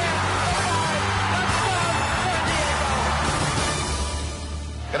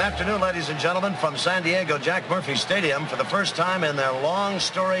 Good afternoon, ladies and gentlemen. From San Diego Jack Murphy Stadium, for the first time in their long,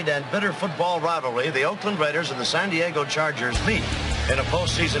 storied, and bitter football rivalry, the Oakland Raiders and the San Diego Chargers meet in a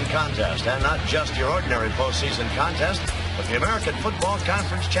postseason contest, and not just your ordinary postseason contest, but the American Football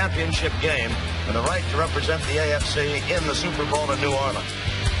Conference Championship game and the right to represent the AFC in the Super Bowl in New Orleans.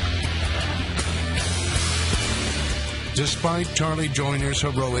 Despite Charlie Joyner's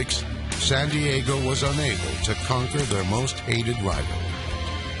heroics, San Diego was unable to conquer their most hated rival,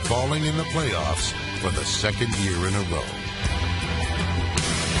 falling in the playoffs for the second year in a row.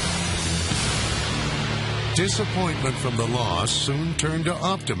 Disappointment from the loss soon turned to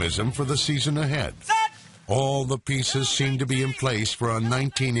optimism for the season ahead. All the pieces seemed to be in place for a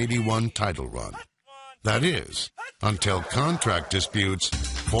 1981 title run. That is, until contract disputes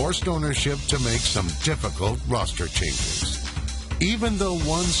forced ownership to make some difficult roster changes. Even though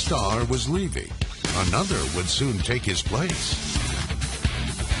one star was leaving, another would soon take his place.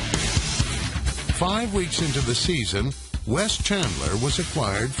 5 weeks into the season, Wes Chandler was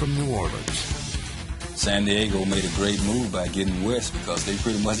acquired from New Orleans. San Diego made a great move by getting Wes because they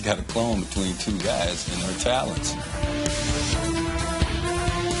pretty much got a clone between 2 guys and their talents.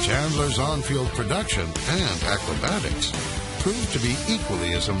 Chandler's on-field production and acrobatics proved to be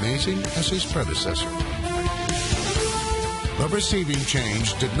equally as amazing as his predecessor. The receiving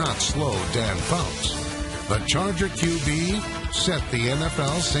change did not slow Dan Fouts. The Charger QB set the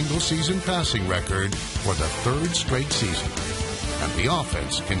NFL single-season passing record for the 3rd straight season, and the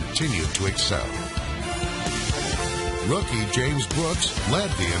offense continued to excel. Rookie James Brooks led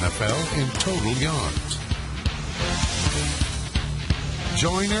the NFL in total yards.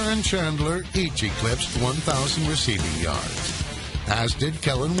 Joyner and Chandler each eclipsed 1,000 receiving yards, as did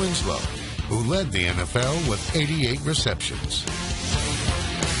Kellen Winslow, who led the NFL with 88 receptions.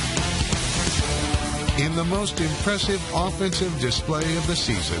 In the most impressive offensive display of the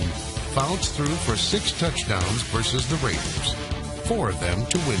season, Fouts threw for 6 touchdowns versus the Raiders, 4 of them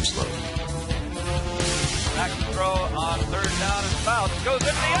to Winslow. Back to throw on 3rd down and Fouts goes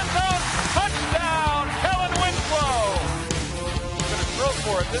into the end zone. Touchdown, Kellen Winslow. Going to throw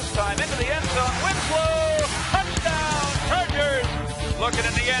for it this time into the end zone. Winslow, touchdown, Chargers. Looking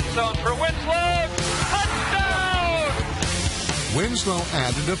in the end zone for Winslow, touchdown. Winslow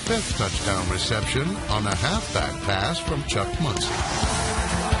added a 5th touchdown reception on a halfback pass from Chuck Muncie.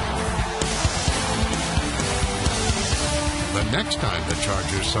 The next time the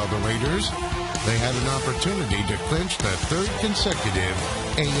Chargers saw the Raiders, they had an opportunity to clinch their 3rd consecutive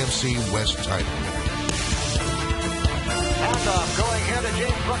AFC West title. Handoff going here to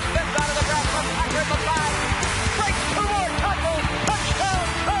James Brooks. Steps out of the back, Packer at the 5. Breaks 2 more tackles. Touchdown,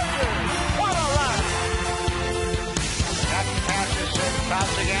 Chargers. What a run. That pass is set.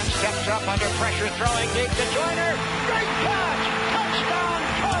 Fouts again. Steps up under pressure. Throwing deep to Joyner. Great catch. Touchdown,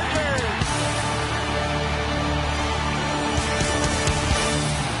 Chargers.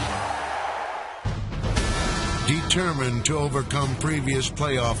 Determined to overcome previous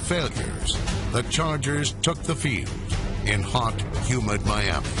playoff failures, the Chargers took the field in hot, humid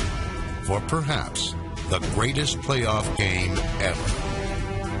Miami for perhaps the greatest playoff game ever.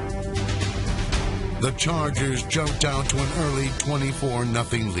 The Chargers jumped out to an early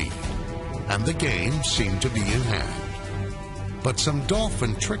 24-0 lead, and the game seemed to be in hand. But some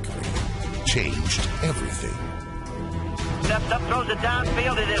Dolphin trickery changed everything. Steps up, throws it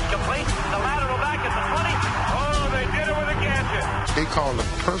downfield. It is complete. The lateral back at the 20. Oh, they did it with a gadget. They called the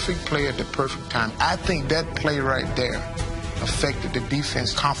perfect play at the perfect time. I think that play right there affected the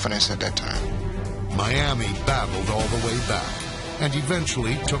defense confidence at that time. Miami battled all the way back and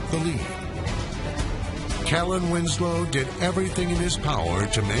eventually took the lead. Kellen Winslow did everything in his power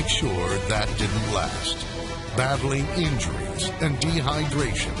to make sure that didn't last. Battling injuries and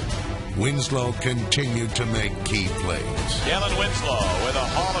dehydration, Winslow continued to make key plays. Kellen Winslow with a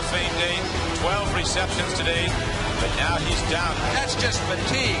Hall of Fame day, 12 receptions today, but now he's down. That's just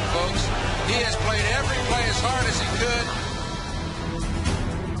fatigue, folks. He has played every play as hard as he could.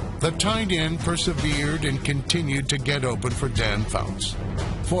 The tight end persevered and continued to get open for Dan Fouts.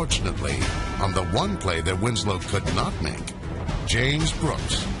 Fortunately, on the one play that Winslow could not make, James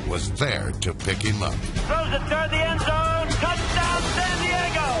Brooks was there to pick him up. Throws it toward the end zone. Touchdown, San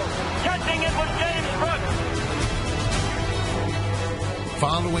Diego. Catching it was James Brooks.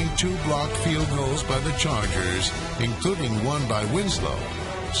 Following 2 blocked field goals by the Chargers, including one by Winslow,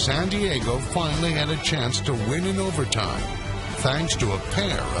 San Diego finally had a chance to win in overtime, thanks to a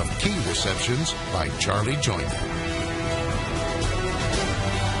pair of key receptions by Charlie Joyner.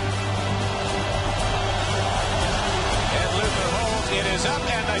 It is up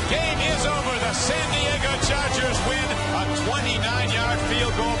and the game is over. The San Diego Chargers win a 29-yard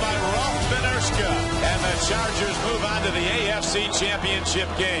field goal by Rolf Benirschke. And the Chargers move on to the AFC Championship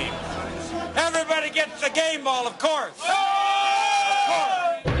game. Everybody gets the game ball, of course.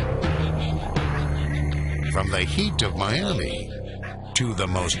 From the heat of Miami to the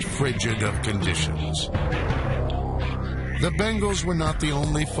most frigid of conditions. The Bengals were not the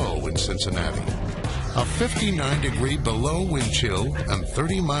only foe in Cincinnati. A 59-degree below wind chill and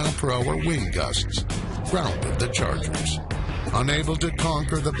 30-mile-per-hour wind gusts grounded the Chargers. Unable to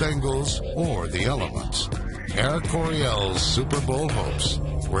conquer the Bengals or the elements, Air Coryell's Super Bowl hopes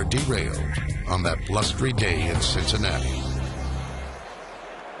were derailed on that blustery day in Cincinnati.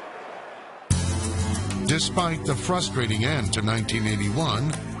 Despite the frustrating end to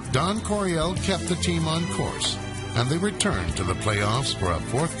 1981, Don Coryell kept the team on course, and they returned to the playoffs for a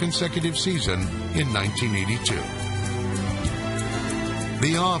 4th consecutive season in 1982.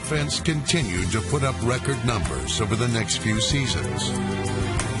 The offense continued to put up record numbers over the next few seasons.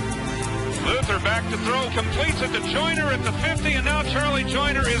 Luther back to throw, completes it to Joyner at the 50, and now Charlie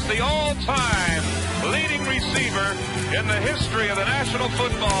Joyner is the all-time leading receiver in the history of the National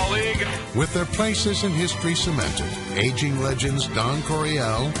Football League. With their places in history cemented, aging legends Don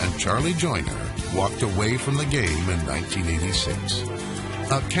Coryell and Charlie Joyner walked away from the game in 1986.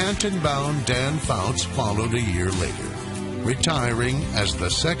 A Canton-bound Dan Fouts followed a year later, retiring as the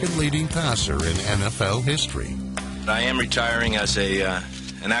 2nd leading passer in NFL history. I am retiring as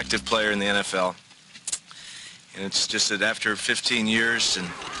an active player in the NFL. And it's just that after 15 years, and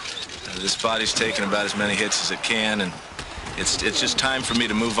this body's taken about as many hits as it can, and it's just time for me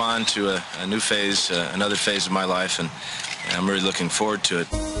to move on to a new phase, another phase of my life, and I'm really looking forward to it.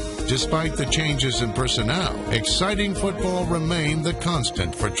 Despite the changes in personnel, exciting football remained the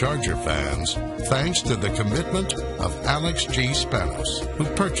constant for Charger fans, thanks to the commitment of Alex G. Spanos, who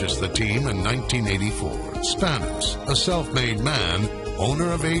purchased the team in 1984. Spanos, a self-made man,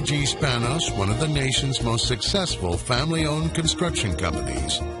 owner of A.G. Spanos, one of the nation's most successful family-owned construction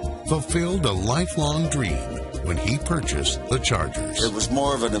companies, fulfilled a lifelong dream when he purchased the Chargers. It was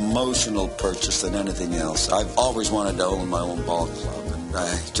more of an emotional purchase than anything else. I've always wanted to own my own ball club. And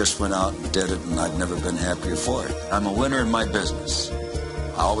I just went out and did it, and I've never been happier for it. I'm a winner in my business.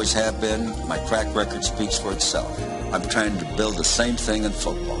 I always have been. My track record speaks for itself. I'm trying to build the same thing in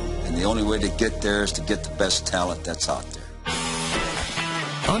football, and the only way to get there is to get the best talent that's out there.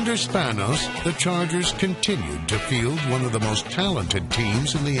 Under Spanos, the Chargers continued to field one of the most talented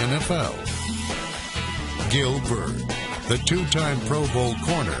teams in the NFL. Gil Byrd, the two-time Pro Bowl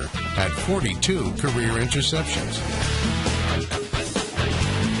corner, had 42 career interceptions.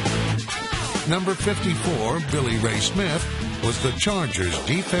 Number 54, Billy Ray Smith, was the Chargers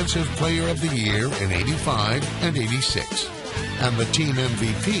Defensive Player of the Year in '85 and '86, and the team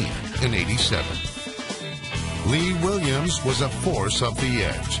MVP in '87. Lee Williams was a force of the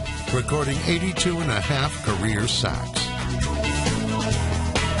edge, recording 82.5 career sacks.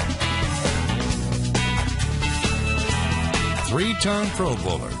 Three-time Pro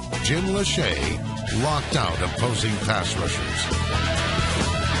Bowler Jim Lachey locked out opposing pass rushers.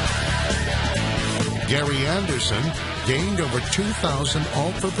 Gary Anderson gained over 2,000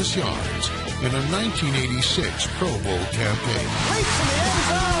 all-purpose yards in a 1986 Pro Bowl campaign.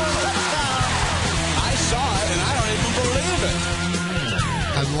 I saw it, and I don't even believe it.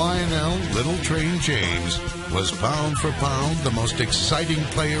 And Lionel Little Train James was pound for pound the most exciting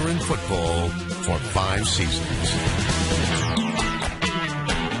player in football for 5 seasons.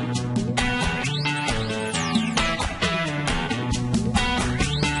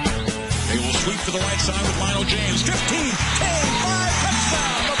 Sweep to the right side with Lionel James. 15, 10, 5,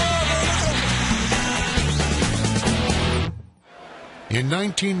 touchdown. In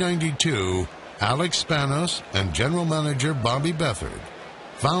 1992, Alex Spanos and general manager Bobby Beathard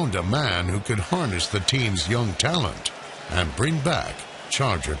found a man who could harness the team's young talent and bring back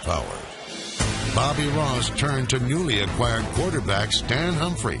Charger power. Bobby Ross turned to newly acquired quarterback Stan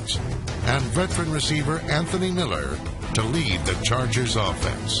Humphries and veteran receiver Anthony Miller to lead the Chargers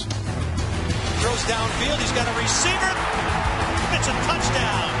offense. Throws downfield. He's got a receiver. It's a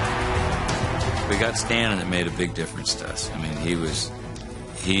touchdown. We got Stan, and it made a big difference to us. I mean,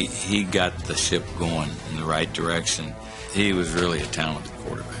 he got the ship going in the right direction. He was really a talented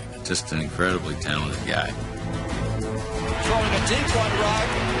quarterback, just an incredibly talented guy. Throwing a deep one, right.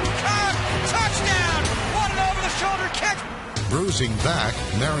 Touchdown! What an over-the-shoulder kick! Bruising back,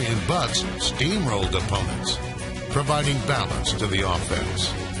 Marion Butts steamrolled opponents, providing balance to the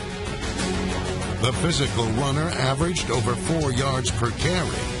offense. The physical runner averaged over 4 yards per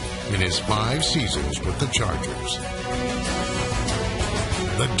carry in his 5 seasons with the Chargers.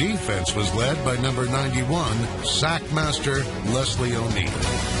 The defense was led by number 91, sack master Leslie O'Neal.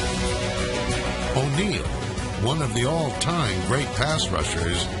 O'Neal, one of the all-time great pass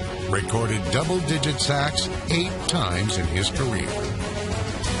rushers, recorded double-digit sacks 8 times in his career.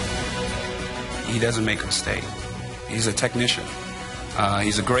 He doesn't make a mistake. He's a technician.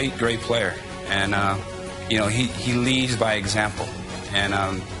 He's a great, great player. And, he leads by example.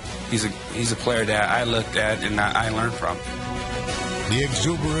 And he's a player that I looked at and I learned from. The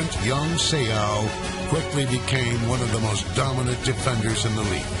exuberant young Seau quickly became one of the most dominant defenders in the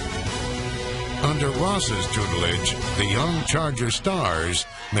league. Under Ross's tutelage, the young Charger Stars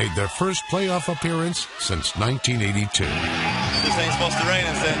made their first playoff appearance since 1982. This ain't supposed to rain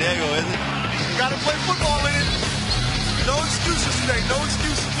in San Diego, is it? You gotta play football in it. No excuses today, no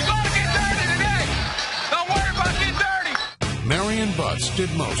excuses. You gotta get dirty today. Don't worry about getting dirty. Marion Butts did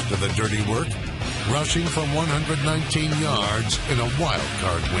most of the dirty work, rushing from 119 yards in a wild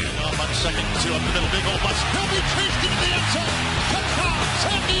card win. Off on second and 2 up the middle, big old Butts. He'll be chased into the end zone. Touchdown,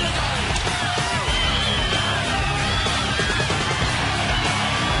 San Diego.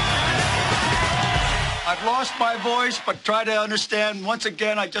 I've lost my voice, but try to understand. Once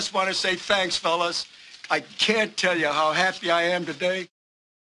again, I just want to say thanks, fellas. I can't tell you how happy I am today.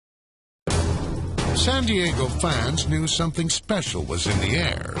 San Diego fans knew something special was in the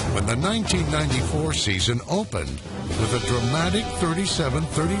air when the 1994 season opened with a dramatic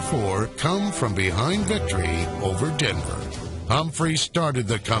 37-34 come-from-behind victory over Denver. Humphries started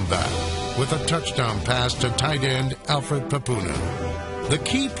the comeback with a touchdown pass to tight end Alfred Papuna. The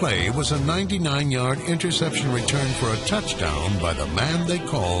key play was a 99-yard interception return for a touchdown by the man they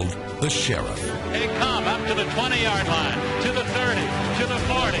called the Sheriff. They come up to the 20-yard line, to the 30, to the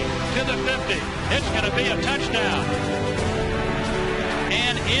 40, to the 50. It's going to be a touchdown.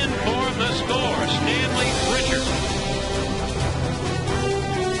 And in for the score, Stanley Richard.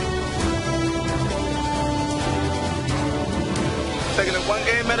 Taking it one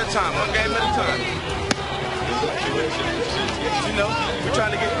game at a time, You know, we're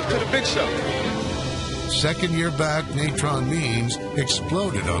trying to get to the big show. Second year back, Natron Means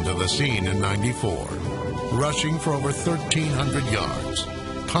exploded onto the scene in '94. rushing for over 1,300 yards,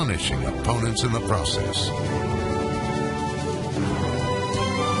 punishing opponents in the process.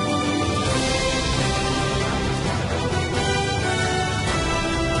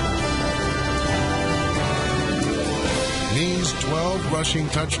 These 12 rushing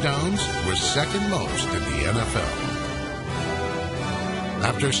touchdowns were second most in the NFL.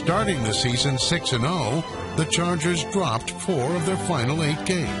 After starting the season 6-0, the Chargers dropped 4 of their final 8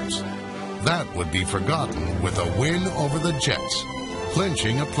 games. That would be forgotten with a win over the Jets,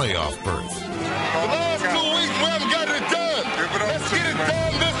 clinching a playoff berth. The last 2 weeks we haven't got it done. Let's get it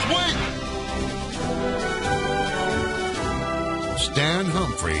done this week. Stan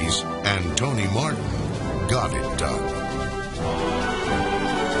Humphries and Tony Martin got it done.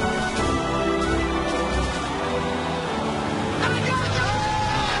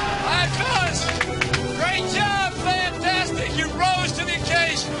 Great job, fantastic. You rose to the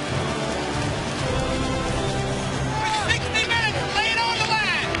occasion. With 60 minutes, lay it on the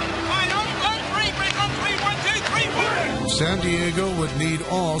line. Fine, on 1-3, 1-2, 3, 1. San Diego would need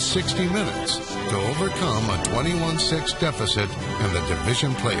all 60 minutes to overcome a 21-6 deficit in the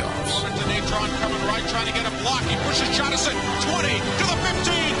division playoffs. Natron coming right, trying to get a block. He pushes Jonathan 20 to the 15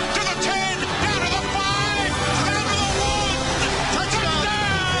 to the 10, down to the 5, down to the 1. Touchdown,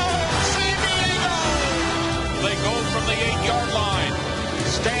 San Diego. They go from the 8-yard line.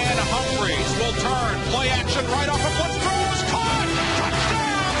 Stan Humphries will turn, play action right off of blitz throws, caught.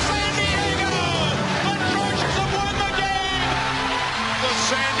 Touchdown, San Diego. The Chargers have won the game. The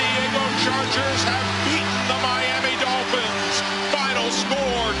San Diego Chargers have beaten the Miami Dolphins. Final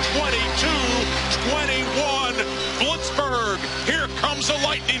score 22-21. Blitzburg. Here comes a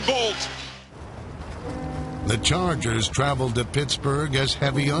lightning bolt. The Chargers traveled to Pittsburgh as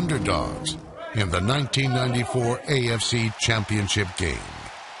heavy underdogs in the 1994 AFC Championship game.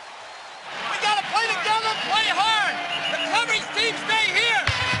 We got to play together, play hard. The coverage team stay here.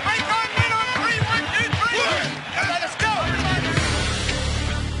 Break on men on 3, 1, 2, 3. Let us go.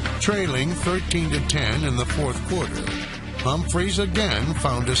 Trailing 13-10 in the fourth quarter, Humphries again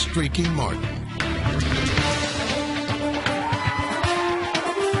found a streaking Martin.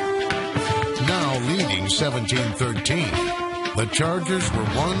 Now leading 17-13, the Chargers were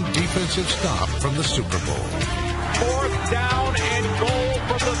one defensive stop from the Super Bowl. 4th down and goal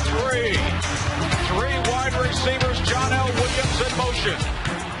from the 3. 3 wide receivers, John L. Williams in motion.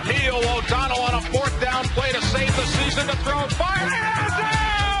 Neil O'Donnell on a 4th down play to save the season to throw. Fire and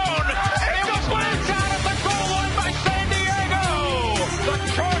down! It was laid down at the goal line by San Diego! The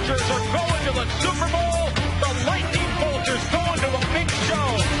Chargers are going to the Super Bowl. The Lightning Bolters going to a big show.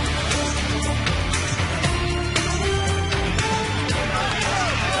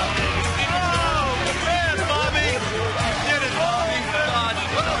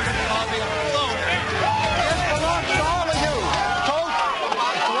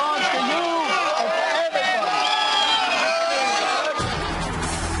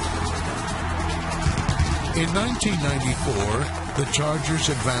 In 1994, the Chargers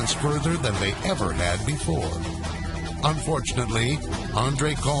advanced further than they ever had before. Unfortunately,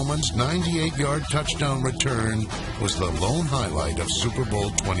 Andre Coleman's 98-yard touchdown return was the lone highlight of Super Bowl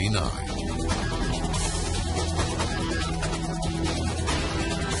 29.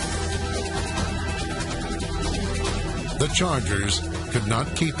 The Chargers could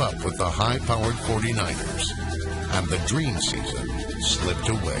not keep up with the high-powered 49ers, and the dream season slipped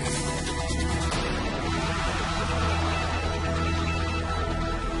away.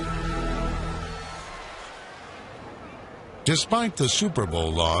 Despite the Super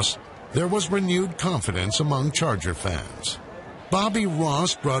Bowl loss, there was renewed confidence among Charger fans. Bobby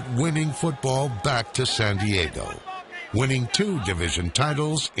Ross brought winning football back to San Diego, winning 2 division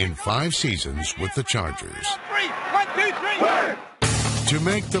titles in 5 seasons with the Chargers. 3, 1, 2, 3. To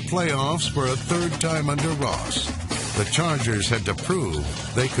make the playoffs for a 3rd time under Ross, the Chargers had to prove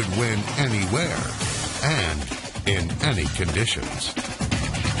they could win anywhere and in any conditions.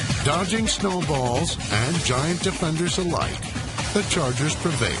 Dodging snowballs and giant defenders alike, the Chargers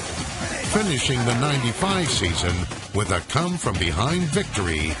prevailed, finishing the 95 season with a come-from-behind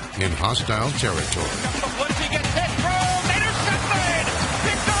victory in hostile territory. He gets hit, throws, intercepted,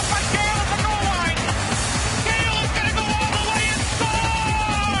 picked up by Gale at the goal line. Gale is going to go all the way and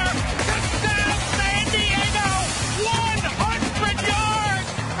score! Touchdown, San Diego! 100 yards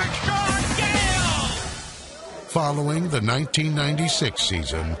for Sean Gale! Following the 1996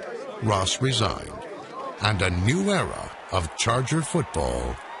 season, Ross resigned, and a new era of Charger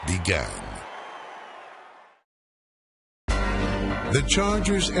football began. The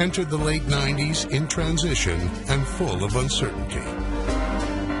Chargers entered the late 90s in transition and full of uncertainty.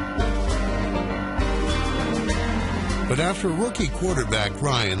 But after rookie quarterback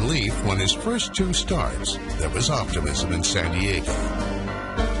Ryan Leaf won his first 2 starts, there was optimism in San Diego. Well,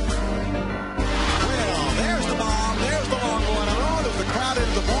 there's the bomb. There's the long one. And the crowd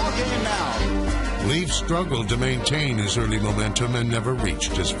into the ball game now. Leaf struggled to maintain his early momentum and never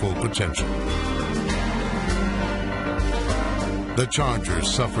reached his full potential. The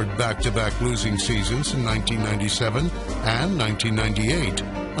Chargers suffered back-to-back losing seasons in 1997 and 1998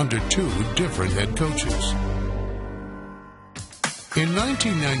 under 2 different head coaches. In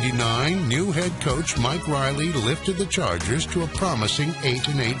 1999, new head coach Mike Riley lifted the Chargers to a promising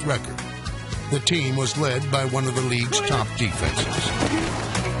 8-8 record. The team was led by one of the league's top defenses.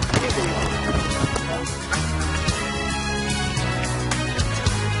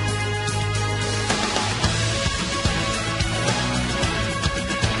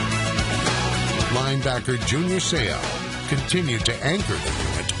 Linebacker Junior Seau continued to anchor the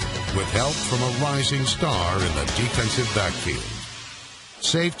unit with help from a rising star in the defensive backfield.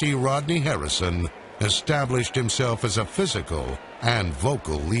 Safety Rodney Harrison established himself as a physical and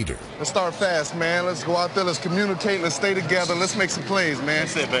vocal leader. Let's start fast, man. Let's go out there. Let's communicate. Let's stay together. Let's make some plays, man.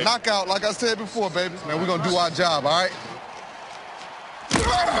 That's it, baby. Knockout, like I said before, baby. Man, we're going to do our job, all right?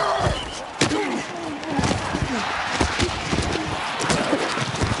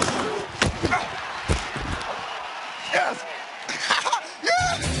 Yes!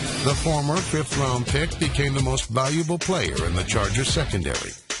 The former 5th-round pick became the most valuable player in the Chargers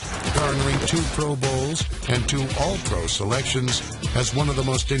secondary, garnering 2 Pro Bowls and 2 All-Pro selections as one of the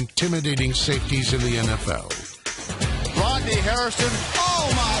most intimidating safeties in the NFL. Rodney Harrison. Oh,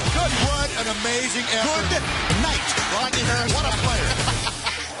 my good. What an amazing effort. Good night. Rodney Harrison. What a player.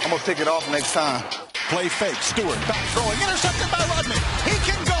 I'm going to pick it off next time. Play fake. Stewart back throwing. Intercepted by Rodney. He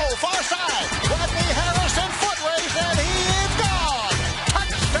can go far side. Rodney Harrison foot race, and he is gone.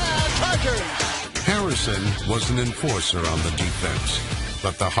 Touchdown, Chargers. Harrison was an enforcer on the defense,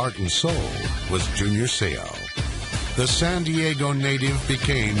 but the heart and soul was Junior Seau. The San Diego native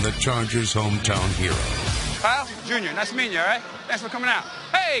became the Chargers' hometown hero. Kyle, Junior, nice meeting you, all right? Thanks for coming out.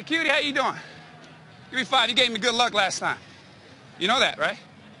 Hey, cutie, how you doing? Give me 5. You gave me good luck last time. You know that, right?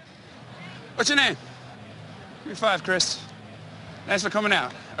 What's your name? Give me 5, Chris. Thanks for coming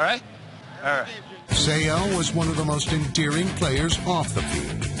out, all right? All right. Seau was one of the most endearing players off the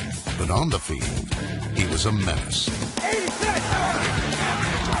field, but on the field, he was a menace.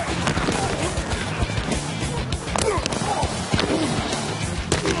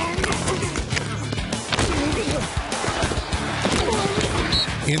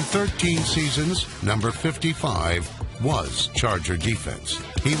 In 13 seasons, number 55 was Charger defense.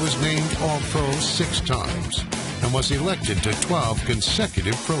 He was named All-Pro 6 times and was elected to 12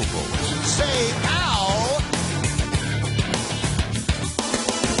 consecutive Pro Bowls. Say ow!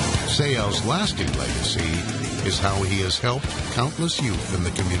 Seau's lasting legacy is how he has helped countless youth in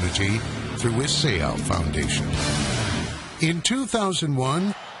the community through his Seau Foundation. In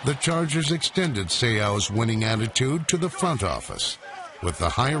 2001, the Chargers extended Seau's winning attitude to the front office with the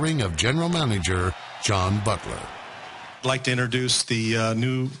hiring of General Manager John Butler. I'd like to introduce the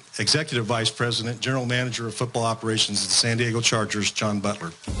new Executive Vice President, General Manager of Football Operations at the San Diego Chargers, John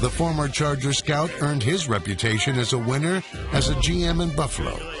Butler. The former Charger scout earned his reputation as a winner as a GM in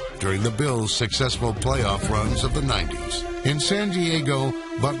Buffalo during the Bills' successful playoff runs of the 90s. In San Diego,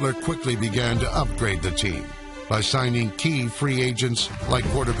 Butler quickly began to upgrade the team by signing key free agents like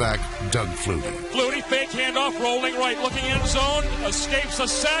quarterback Doug Flutie. Flutie, fake handoff, rolling right, looking end zone, escapes a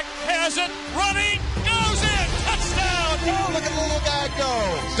sack, has it, running, goes in, touchdown! Oh, look at the little guy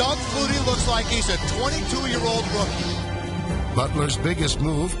go. Doug Flutie looks like he's a 22-year-old rookie. Butler's biggest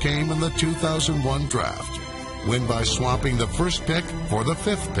move came in the 2001 draft, when by swapping the 1st pick for the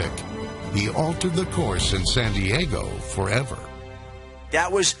 5th pick, he altered the course in San Diego forever.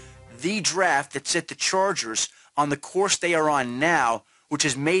 That was the draft that set the Chargers on the course they are on now, which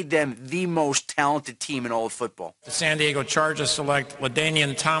has made them the most talented team in all of football. The San Diego Chargers select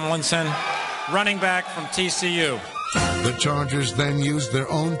LaDainian Tomlinson, running back from TCU. The Chargers then used their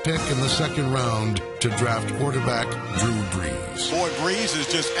own pick in the 2nd round to draft quarterback Drew Brees. Boy, Brees is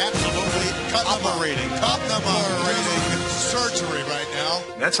just absolutely operating surgery right now.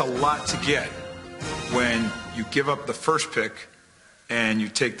 That's a lot to get when you give up the 1st pick and you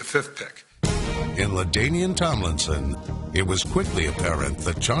take the 5th pick. In LaDainian Tomlinson, it was quickly apparent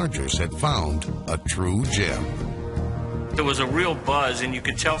the Chargers had found a true gem. There was a real buzz, and you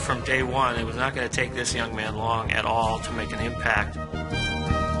could tell from day one it was not going to take this young man long at all to make an impact. The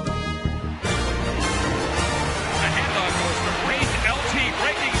handoff goes from Brees to LT,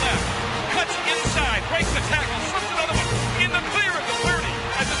 breaking left, cuts inside, breaks the tackle, slips another one, in the clear at the 30,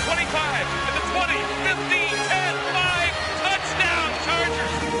 at the 25, at the 20, 15, 10, 5,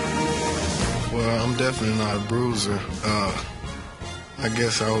 definitely not a bruiser. I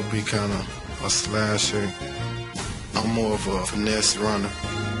guess I would be kind of a slasher. I'm more of a finesse runner.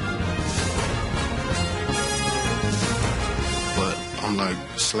 But I'm like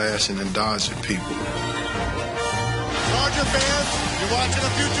slashing and dodging people. Charger fans, you're watching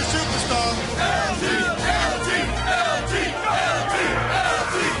a future superstar. LT, LT, LT, LT,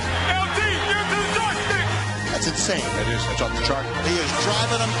 LT, LT, you're disgusting. That's insane. It is. That's off the chart. He is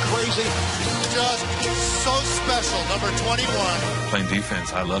driving them crazy. Just so special, number 21. Playing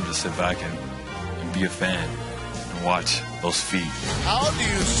defense, I love to sit back and be a fan and watch those feet. How do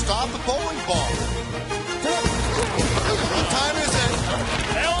you stop the bowling ball? What time is it?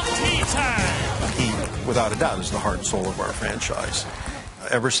 LT time. He, without a doubt, is the heart and soul of our franchise.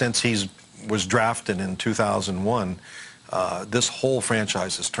 Ever since he was drafted in 2001, this whole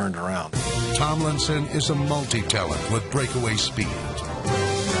franchise has turned around. Tomlinson is a multi-talent with breakaway speed.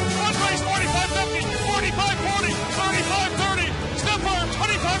 One race, 45-50, 45-40, 35-30, step arm,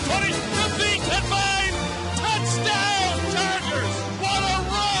 25-20, 15-10-5, touchdown Chargers! What a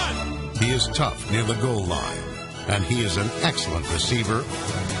run! He is tough near the goal line, and he is an excellent receiver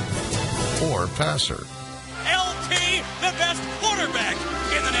or passer. LT, the best quarterback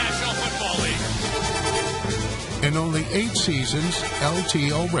in the National Football League. In only 8 seasons,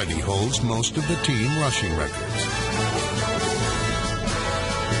 LT already holds most of the team rushing records.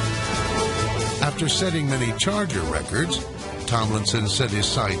 After setting many Charger records, Tomlinson set his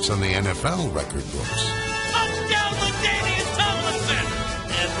sights on the NFL record books. Touchdown, LaDainian Tomlinson!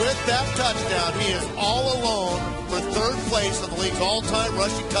 And with that touchdown, he is all alone for third place on the league's all-time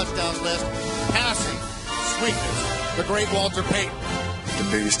rushing touchdowns list, passing sweetness, the great Walter Payton. The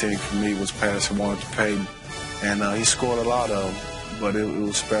biggest thing for me was passing Walter Payton. And he scored a lot of them, but it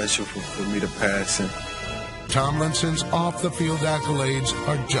was special for me to pass him. Tomlinson's off-the-field accolades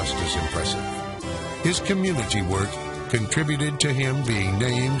are just as impressive. His community work contributed to him being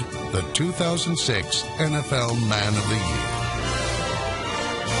named the 2006 NFL Man of the Year.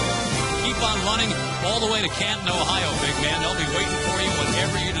 Keep on running all the way to Canton, Ohio, big man. They'll be waiting for you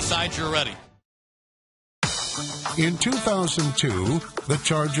whenever you decide you're ready. In 2002, the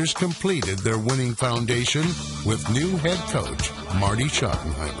Chargers completed their winning foundation with new head coach Marty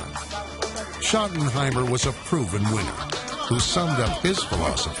Schottenheimer. Schottenheimer was a proven winner who summed up his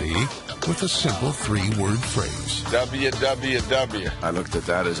philosophy with a simple 3-word phrase. WWW. I looked at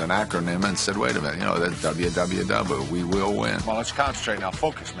that as an acronym and said, wait a minute, that's WWW. We will win. Well, let's concentrate now.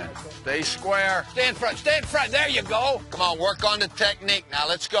 Focus, man. Stay square. Stay in front. Stay in front. There you go. Come on, work on the technique. Now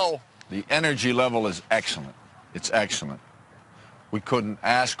let's go. The energy level is excellent. It's excellent. We couldn't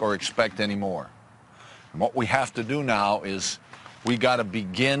ask or expect any more. And what we have to do now is we got to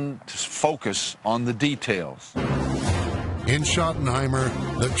begin to focus on the details. In Schottenheimer,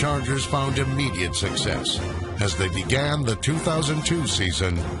 the Chargers found immediate success as they began the 2002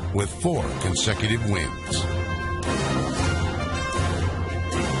 season with 4 consecutive wins.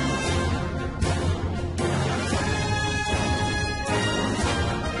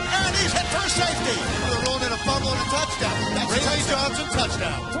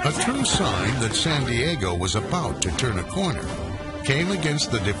 A true sign that San Diego was about to turn a corner came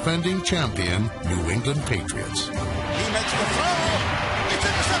against the defending champion New England Patriots. He makes the throw. It's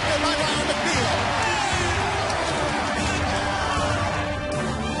intercepted by Ryan McNeil.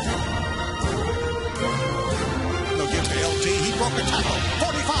 They'll give to LT. He broke a tackle.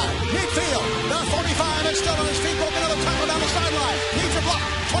 45, midfield. Now 45 and still on his feet. Broke another tackle down the sideline. Needs a block.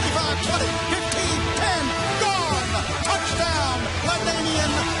 25, 20, 15, 10. Gone. Touchdown.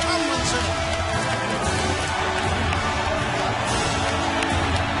 LaDainian Tomlinson.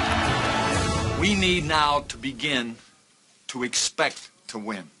 We need now to begin to expect to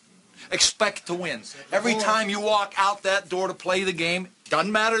win. Expect to win. Every time you walk out that door to play the game,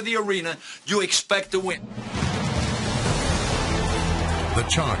 doesn't matter the arena, you expect to win. The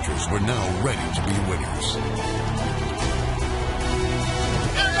Chargers were now ready to be winners.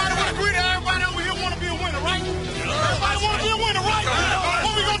 Everybody want to agree that everybody over here want to be a winner, right? Everybody want to be a winner, right?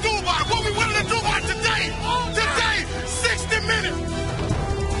 What we going to do about it? What we willing to do about it today? Today, 60 minutes.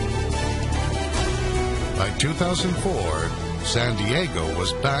 By 2004, San Diego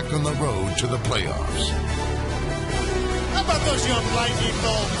was back on the road to the playoffs. How about those young lightning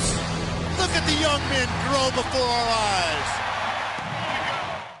bolts? Look at the young men grow before our eyes.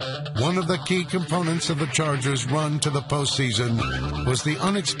 One of the key components of the Chargers' run to the postseason was the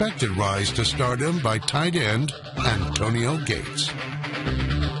unexpected rise to stardom by tight end Antonio Gates.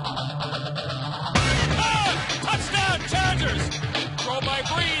 Touchdown, Chargers! Throw by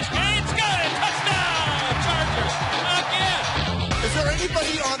Breeze. Gates got it. Touchdown, Chargers. Again. Is there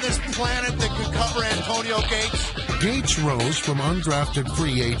anybody on this slanted that could cover Antonio Gates? Gates rose from undrafted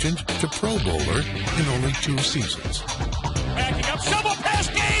free agent to Pro Bowler in only 2 seasons. Backing up, shovel past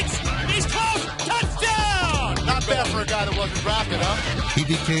Gates. He's close. Touchdown! Not bad for a guy that wasn't drafted, huh? He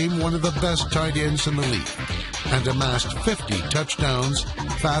became one of the best tight ends in the league and amassed 50 touchdowns,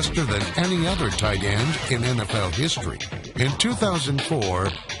 faster than any other tight end in NFL history. In 2004,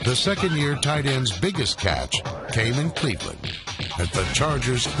 the second-year tight end's biggest catch came in Cleveland, as the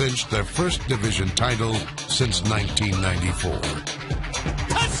Chargers clinched their first division title since 1994.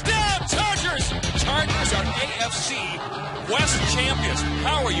 Touchdown, Chargers! Chargers are AFC West champions.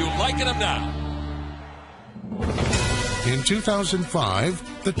 How are you liking them now? In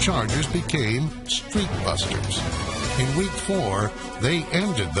 2005, the Chargers became streak busters. In Week 4, they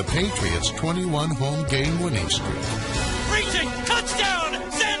ended the Patriots' 21 home game winning streak. Reaching,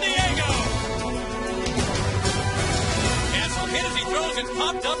 touchdown, San Diego! Cancel hit as he throws, it's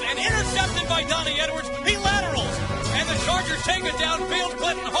popped up and intercepted by Donnie Edwards. He laterals, and the Chargers take it downfield.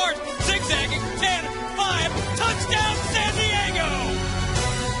 Clinton Hart zigzagging, 10-5, touchdown, San Diego!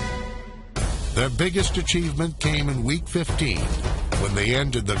 Their biggest achievement came in Week 15, when they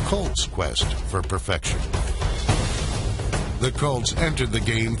ended the Colts' quest for perfection. The Colts entered the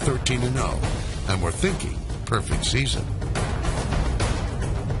game 13-0 and were thinking perfect season.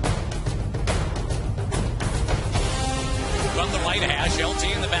 From the right hash, LT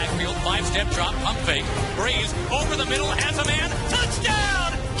in the backfield, 5-step drop, pump fake. Breeze over the middle, has a man.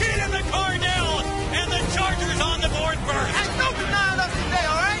 Touchdown! Keenan McCardell! And the Chargers on the board first. Hey, don't deny us today,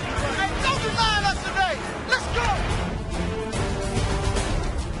 all right? Hey, don't deny us today. Let's go!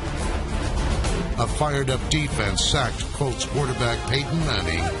 A fired-up defense sacked Colts quarterback Peyton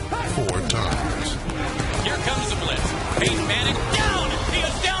Manning 4 times. Here comes the blitz. Peyton Manning down! He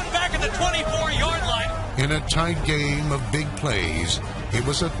is down back at the 24-yard line. In a tight game of big plays, it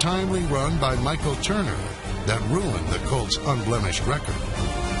was a timely run by Michael Turner that ruined the Colts' unblemished record.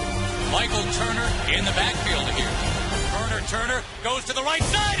 Michael Turner in the backfield here. Turner goes to the right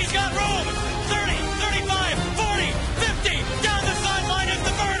side. He's got room. 30, 35, 40, 50. Down the sideline is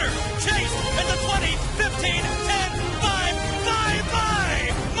the burner. Chase at the 20, 15, 10, 5,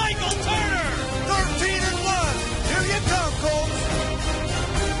 bye-bye. Michael Turner. 13-1. Here you come, Colts.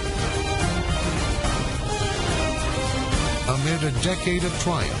 Amid a decade of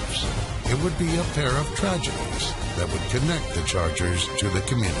triumphs, it would be a pair of tragedies that would connect the Chargers to the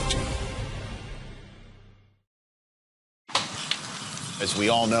community. As we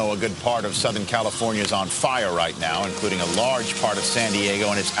all know, a good part of Southern California is on fire right now, including a large part of San Diego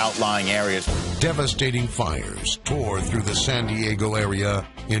and its outlying areas. Devastating fires tore through the San Diego area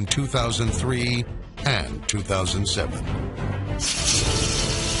in 2003 and 2007.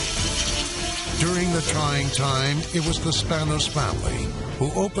 During the trying time, it was the Spanos family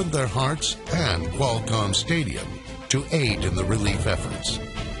who opened their hearts and Qualcomm Stadium to aid in the relief efforts.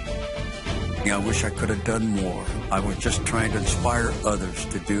 I wish I could have done more. I was just trying to inspire others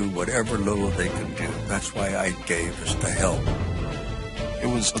to do whatever little they could do. That's why I gave, is to help. It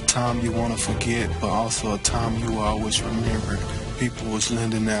was a time you want to forget, but also a time you always remember. People was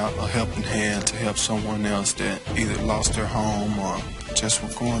lending out a helping hand to help someone else that either lost their home or just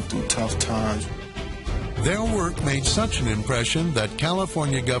were going through tough times. Their work made such an impression that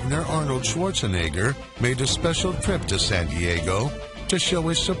California Governor Arnold Schwarzenegger made a special trip to San Diego to show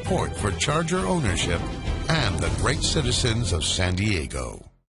his support for Charger ownership and the great citizens of San Diego.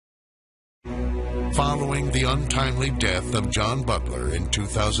 Following the untimely death of John Butler in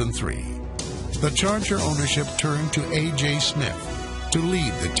 2003, the Charger ownership turned to A.J. Smith to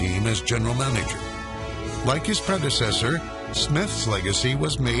lead the team as general manager. Like his predecessor, Smith's legacy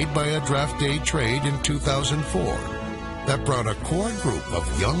was made by a draft day trade in 2004 that brought a core group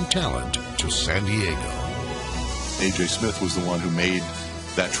of young talent to San Diego. A.J. Smith was the one who made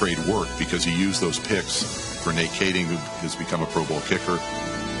that trade work because he used those picks for Nate Kading, who has become a Pro Bowl kicker,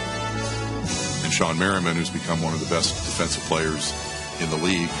 and Sean Merriman, who's become one of the best defensive players in the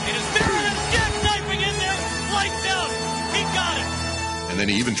league. It is Merriman jackknifing in there, lights out, he got it. And then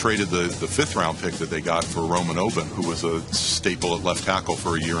he even traded the 5th-round pick that they got for Roman Oben, who was a staple at left tackle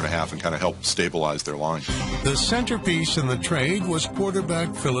for a year and a half and kind of helped stabilize their line. The centerpiece in the trade was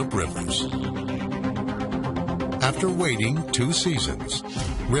quarterback Phillip Rivers. After waiting 2 seasons,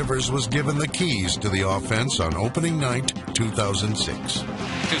 Rivers was given the keys to the offense on opening night 2006.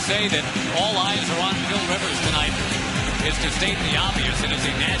 To say that all eyes are on Phil Rivers tonight is to state the obvious. It is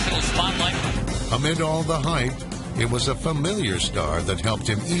a national spotlight. Amid all the hype, it was a familiar star that helped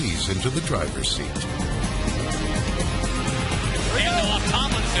him ease into the driver's seat. Handoff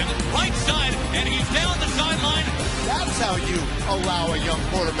Tomlinson, right side, and he's down the sideline. That's how you allow a young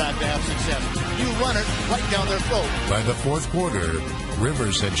quarterback to have success. You run it right down their throat. By the fourth quarter,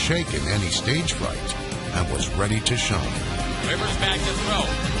 Rivers had shaken any stage fright and was ready to shine. Rivers back to throw,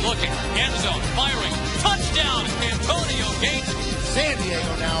 looking, end zone, firing, touchdown, Antonio Gates. San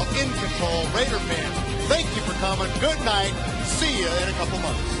Diego now in control. Raider fans, thank you for coming. Good night. See you in a couple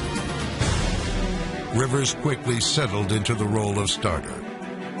months. Rivers quickly settled into the role of starter.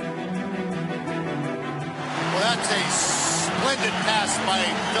 Well, that's a splendid pass by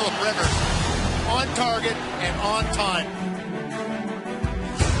Phillip Rivers. On target and on time.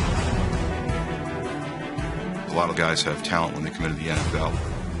 A lot of guys have talent when they come into the NFL,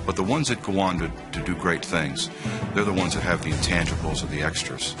 but the ones that go on to do great things, they're the ones that have the intangibles or the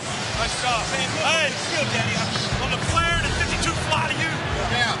extras. Nice job. Hey, good, Danny. On the flare and 52 fly to you.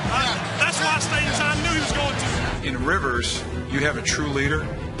 Yeah. That's why I stayed inside. I knew he was going to. In Rivers, you have a true leader.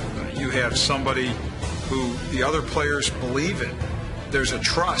 You have somebody who the other players believe in. There's a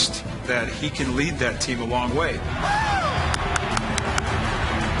trust that he can lead that team a long way.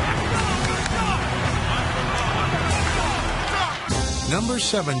 Number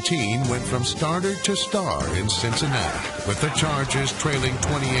 17 went from starter to star in Cincinnati, with the Chargers trailing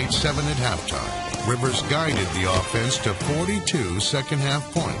 28-7 at halftime. Rivers guided the offense to 42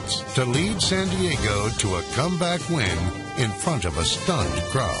 second-half points to lead San Diego to a comeback win in front of a stunned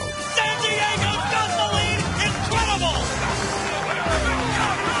crowd. San Diego does the lead. Incredible.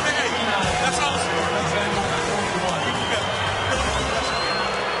 That's awesome.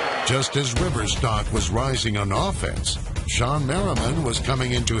 Just as Rivers' stock was rising on offense, Sean Merriman was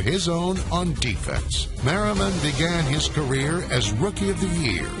coming into his own on defense. Merriman began his career as Rookie of the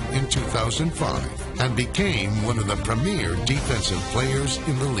Year in 2005 and became one of the premier defensive players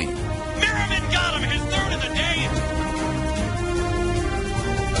in the league. Merriman got him his third of the day.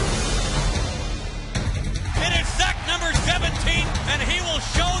 It is sack number 17, and he will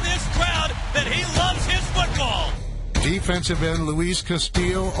show this crowd that he loves his football. Defensive end Luis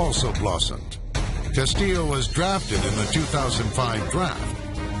Castillo also blossomed. Castillo was drafted in the 2005 draft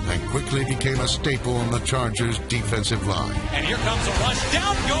and quickly became a staple on the Chargers' defensive line. And here comes a rush.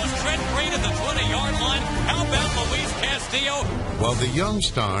 Down goes Trent Green at the 20-yard line. How about Luis Castillo? While the young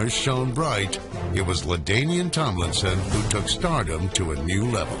stars shone bright, it was LaDainian Tomlinson who took stardom to a new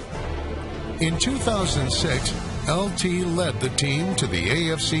level. In 2006, LT led the team to the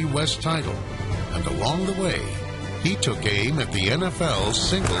AFC West title, and along the way, he took aim at the NFL's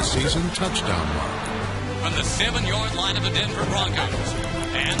single-season touchdown mark. From the 7-yard line of the Denver Broncos.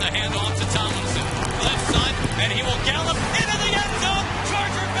 And the handoff to Tomlinson. Left side, and he will gallop into the end zone.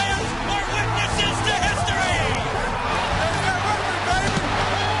 Charger fans are witnesses to history.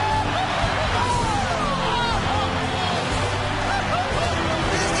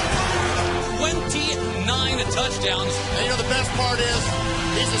 29 touchdowns. And you know the best part is,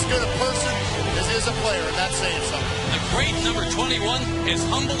 he's as good a person as he is a player, and that's saying something. The great number 21, as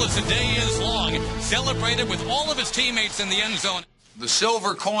humble as the day is long, celebrated with all of his teammates in the end zone. The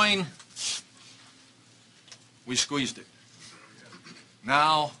silver coin, we squeezed it.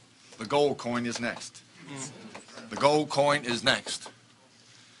 Now, the gold coin is next. The gold coin is next.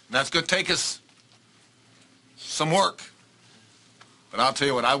 And that's going to take us some work. But I'll tell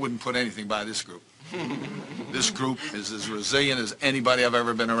you what, I wouldn't put anything by this group. This group is as resilient as anybody I've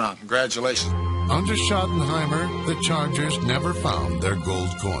ever been around. Congratulations. Under Schottenheimer, the Chargers never found their gold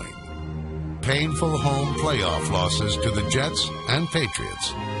coin. Painful home playoff losses to the Jets and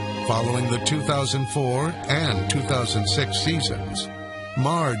Patriots following the 2004 and 2006 seasons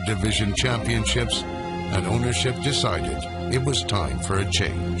marred division championships, and ownership decided it was time for a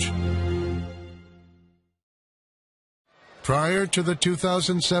change. Prior to the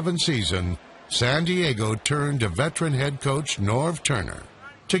 2007 season, San Diego turned to veteran head coach Norv Turner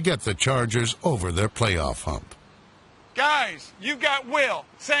to get the Chargers over their playoff hump. Guys, you've got Will.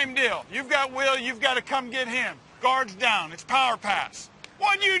 Same deal. You've got Will. You've got to come get him. Guards down. It's power pass.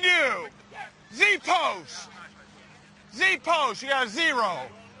 What you do? Z-post. Z-post. You got a 0.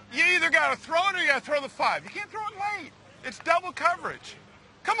 You either got to throw it or you got to throw the 5. You can't throw it late. It's double coverage.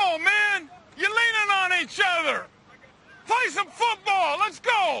 Come on, man. You're leaning on each other. Play some football. Let's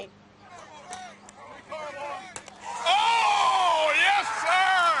go. Oh, yes,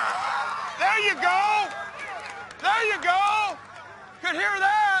 sir. There you go. There you go. Could hear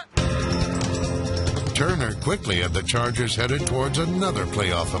that. Turner quickly had the Chargers headed towards another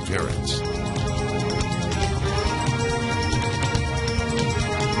playoff appearance. Pitch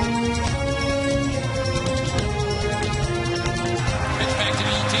back to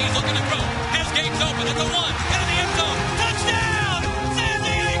LT, looking to throw. Has Gates open at the 1, into the end zone. Touchdown!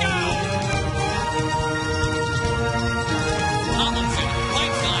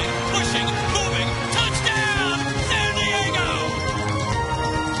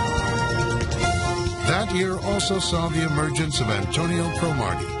 That year also saw the emergence of Antonio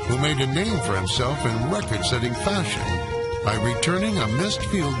Cromartie, who made a name for himself in record-setting fashion by returning a missed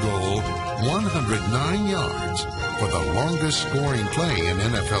field goal 109 yards for the longest scoring play in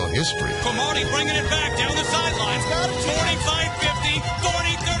NFL history. Cromartie bringing it back down the sidelines. 45-50,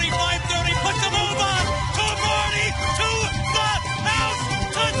 40-35-30, puts the move on. Cromartie to the house.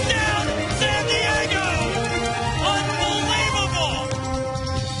 Touchdown, San Diego. Unbelievable.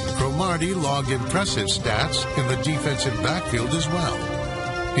 Cromartie logged impressive stats in the defensive backfield as well.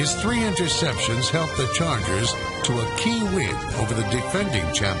 His 3 interceptions helped the Chargers to a key win over the defending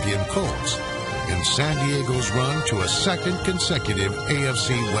champion Colts in San Diego's run to a second consecutive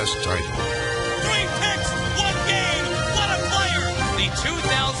AFC West title. 3 picks, 1 game, what a player! The 2007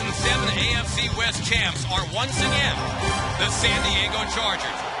 AFC West champs are once again the San Diego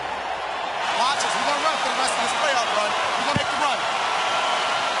Chargers. Watch us, we're going to run for the rest of this playoff run. We're going to make the run.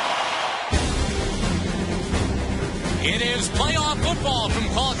 It is playoff football from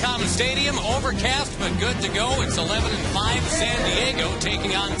Qualcomm Stadium. Overcast, but good to go. It's 11-5 San Diego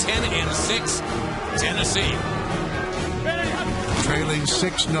taking on 10-6 Tennessee. Trailing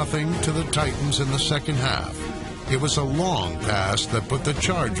 6-0 to the Titans in the second half. It was a long pass that put the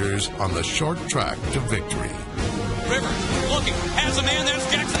Chargers on the short track to victory. Rivers looking, has a man, there's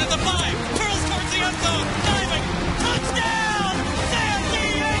Jackson at the 5. Curls towards the end zone, diving, touchdown, San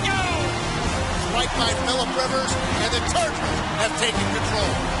Diego! Strike by Phillip Rivers, and the Chargers have taken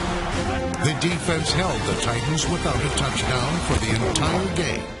control. The defense held the Titans without a touchdown for the entire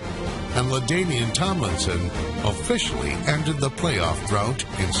game, and LaDainian Tomlinson officially ended the playoff drought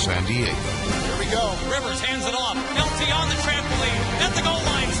in San Diego. Here we go. Rivers hands it off, LT on the trampoline, at the goal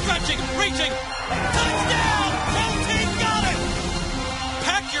line, stretching, reaching, touchdown! LT got it!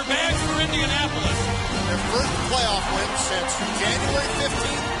 Pack your bags for Indianapolis. Their first playoff win since January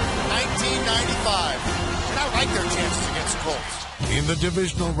 15th, 1995. And I like their chances against Colts. In the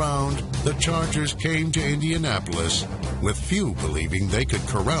divisional round, the Chargers came to Indianapolis with few believing they could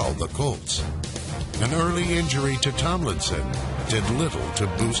corral the Colts. An early injury to Tomlinson did little to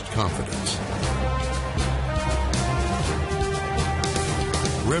boost confidence.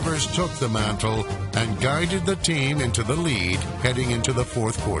 Rivers took the mantle and guided the team into the lead heading into the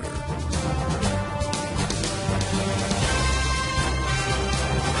fourth quarter.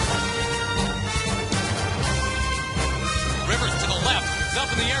 Up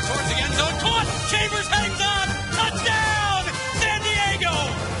in the air towards the end zone. Caught! Chambers hangs on! Touchdown! San Diego!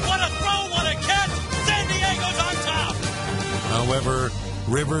 What a throw! What a catch! San Diego's on top! However,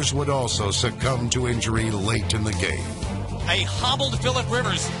 Rivers would also succumb to injury late in the game. A hobbled Phillip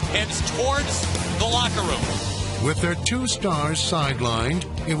Rivers heads towards the locker room. With their 2 stars sidelined,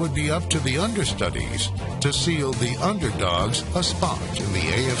 it would be up to the understudies to seal the underdogs a spot in the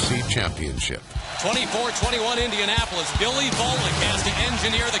AFC Championship. 24-21 Indianapolis. Billy Volek has to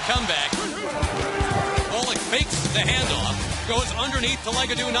engineer the comeback. Volek fakes the handoff, goes underneath to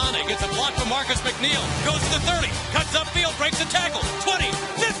Legadou Nane, gets a block from Marcus McNeil, goes to the 30, cuts upfield, breaks a tackle, 20,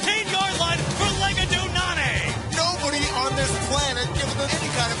 15-yard line for Legadou Nane. Nobody on this planet gives them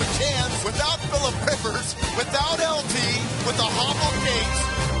any kind of a chance without Phillip Rivers, without LT, with the hobbled gates.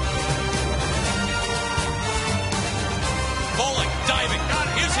 Volek diving,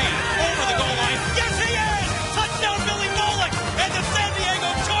 is he over the goal line? Yes, he is! Touchdown, Billy Volek! And the San Diego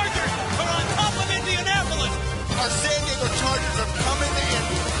Chargers are on top of Indianapolis. Our San Diego Chargers are coming in,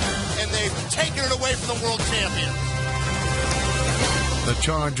 and they've taken it away from the world champions. The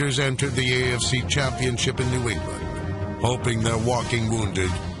Chargers entered the AFC Championship in New England, hoping their walking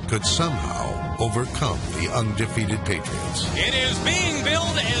wounded could somehow overcome the undefeated Patriots. It is being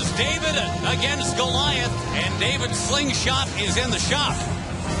billed as David against Goliath, and David's slingshot is in the shop.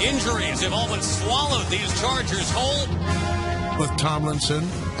 Injuries have all but swallowed these Chargers whole. With Tomlinson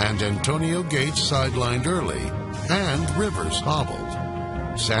and Antonio Gates sidelined early and Rivers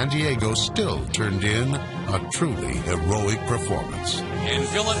hobbled, San Diego still turned in a truly heroic performance. And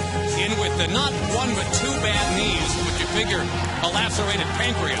Phillip in with the not one but 2 bad knees, which you figure a lacerated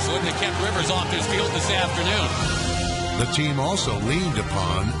pancreas wouldn't have kept Rivers off his field this afternoon. The team also leaned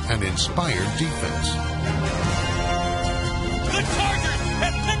upon an inspired defense. The Chargers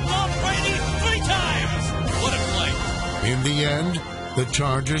have picked off Brady 3 times. What a play. In the end, the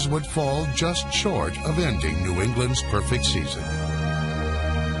Chargers would fall just short of ending New England's perfect season.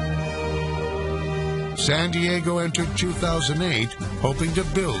 San Diego entered 2008 hoping to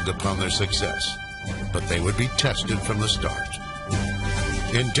build upon their success, but they would be tested from the start.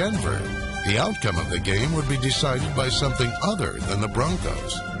 In Denver, the outcome of the game would be decided by something other than the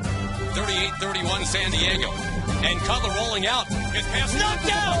Broncos. 38-31 San Diego. And Cutler rolling out. His pass knocked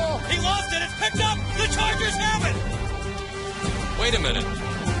down. He lost it. It's picked up. The Chargers have it. Wait a minute.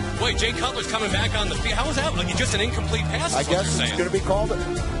 Wait, Jay Cutler's coming back on the field. How is that? Like, just an incomplete pass? I guess it's going to be called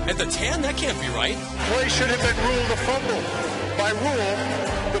at the 10. That can't be right. Play should have been ruled a fumble. By rule,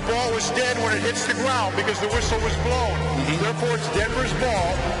 the ball was dead when it hits the ground because the whistle was blown. Therefore, it's Denver's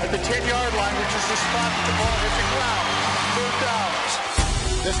ball at the 10-yard line, which is the spot that the ball hits the ground. 3rd down.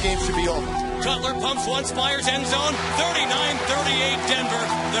 This game should be over. Cutler pumps once, fires end zone. 39-38 Denver.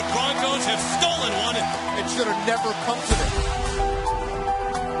 The Broncos have stolen one. It should have never come to this.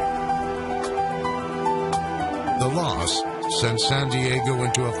 The loss sent San Diego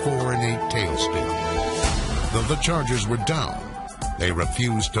into a 4-8 tailspin. Though the Chargers were down, they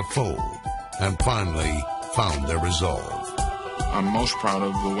refused to fold and finally found their resolve. I'm most proud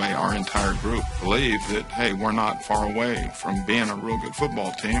of the way our entire group believed that, hey, we're not far away from being a real good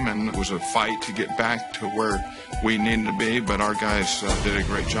football team, and it was a fight to get back to where we needed to be, but our guys did a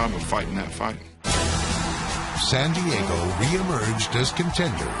great job of fighting that fight. San Diego reemerged as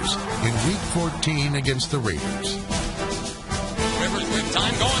contenders in Week 14 against the Raiders. Rivers with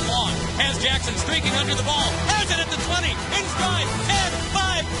time going long. Has Jackson streaking under the ball. Has it at the 20. In stride. 10,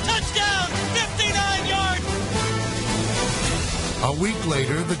 5. Touchdown. 59 yards. A week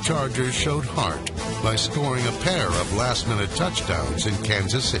later, the Chargers showed heart by scoring a pair of last-minute touchdowns in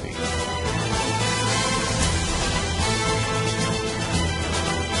Kansas City.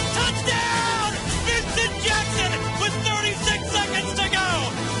 Touchdown! Vincent Jackson with 36 seconds to go.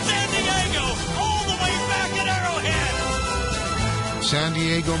 San Diego all the way back at Arrowhead. San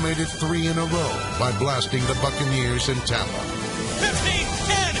Diego made it 3 in a row by blasting the Buccaneers in Tampa. 15,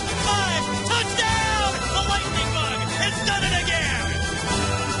 10, 5, touchdown! The lightning bug has done it again.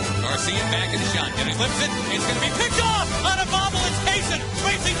 Garcia back in the shotgun. He flips it. It's going to be picked off on a bobble. It's Payson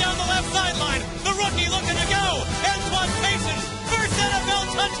racing down the left sideline. The rookie looking to go. Antoine Payson, first NFL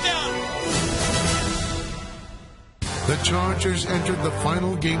touchdown. The Chargers entered the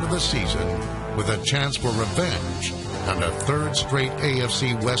final game of the season with a chance for revenge and a 3rd straight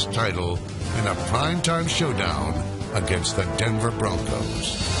AFC West title in a primetime showdown against the Denver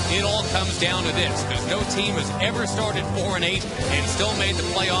Broncos. It all comes down to this, because no team has ever started 4-8 and still made the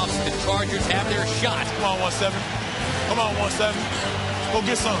playoffs. The Chargers have their shot. Come on, 1-7. Come on, 1-7. Go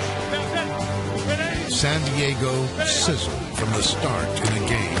get some. San Diego sizzled from the start in a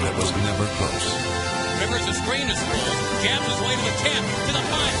game that was never close. Rivers, the screen is full. Jabs his way to the 10, to the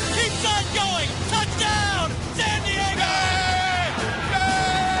 5. Keeps on going. Touchdown, San Diego!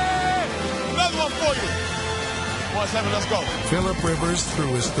 Another one for you. 1-7, let's go. Phillip Rivers threw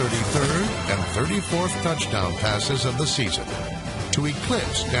his 33rd and 34th touchdown passes of the season to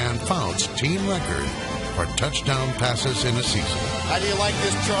eclipse Dan Fouts' team record for touchdown passes in a season. How do you like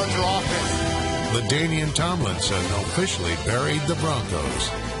this Charger offense? LaDainian Tomlinson officially buried the Broncos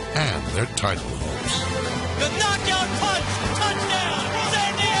and their title hopes. The knockout punch! Touchdown!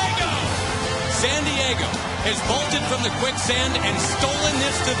 San Diego! San Diego has bolted from the quicksand and stolen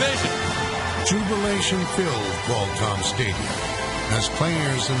this division. Jubilation filled Qualcomm Stadium as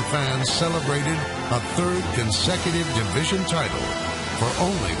players and fans celebrated a 3rd consecutive division title for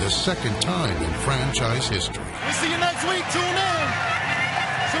only the 2nd time in franchise history. We'll see you next week. Tune in.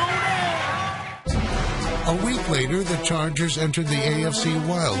 A week later, the Chargers entered the AFC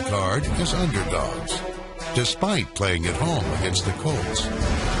wild card as underdogs, despite playing at home against the Colts.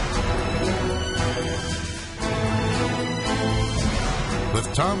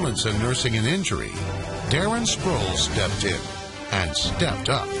 With Tomlinson nursing an injury, Darren Sproles stepped in and stepped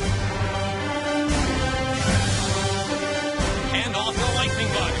up. And off the lightning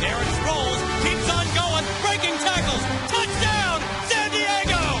bug. Darren Sproles keeps on going, breaking tackles. Touchdown, San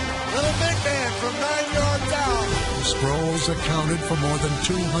Diego! Little big man from 9 yards out. Sproles accounted for more than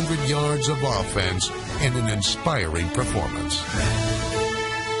 200 yards of offense in an inspiring performance.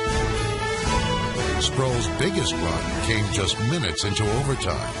 Sproles' biggest run came just minutes into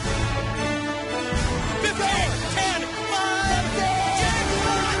overtime. 15, 10, 5, Jack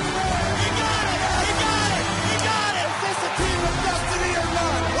Run! He got it! He got it! He got it! Is this a team of destiny or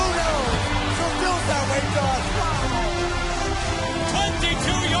not? Who knows? Sure feels that way, Josh.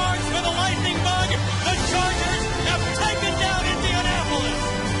 22 yards for the lightning bug. The Chargers have taken down Indianapolis.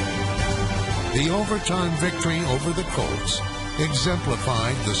 The overtime victory over the Colts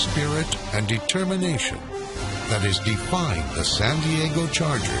exemplified the spirit and determination that has defined the San Diego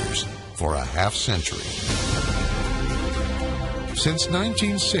Chargers for a half-century. Since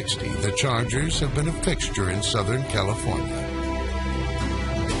 1960, the Chargers have been a fixture in Southern California.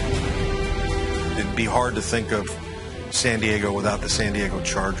 It'd be hard to think of San Diego without the San Diego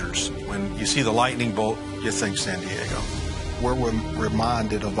Chargers. When you see the lightning bolt, you think San Diego. We're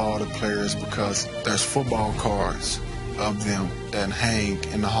reminded of all the players because there's football cards of them that hang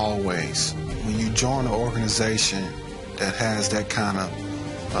in the hallways. When you join an organization that has that kind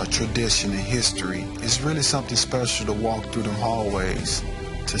of tradition and history, it's really something special to walk through them hallways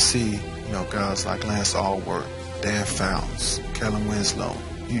to see, guys like Lance Alworth, Dan Fouts, Kellen Winslow.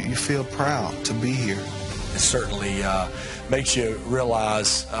 You feel proud to be here. It certainly makes you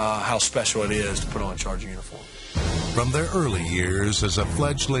realize how special it is to put on a Charger uniform. From their early years as a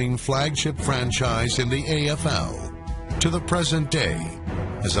fledgling flagship franchise in the AFL to the present day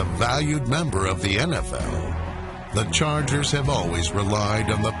as a valued member of the NFL, the Chargers have always relied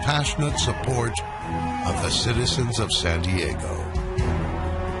on the passionate support of the citizens of San Diego.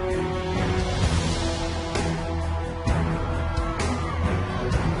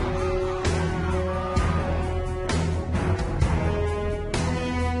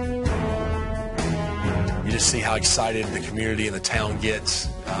 See how excited the community and the town gets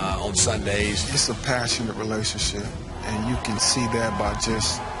on Sundays. It's a passionate relationship, and you can see that by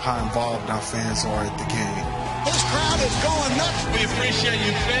just how involved our fans are at the game. This crowd is going nuts. We appreciate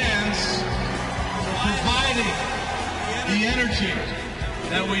you fans providing the energy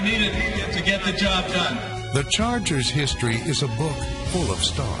that we needed to get the job done. The Chargers' history is a book full of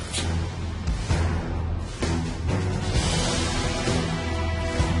stars.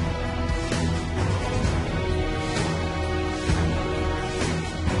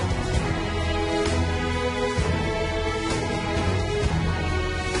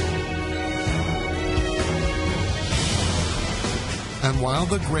 And while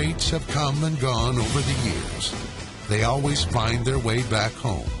the greats have come and gone over the years, they always find their way back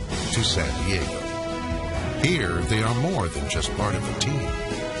home to San Diego. Here, they are more than just part of a team.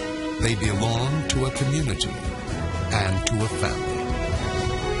 They belong to a community and to a family.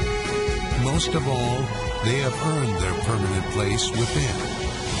 Most of all, they have earned their permanent place within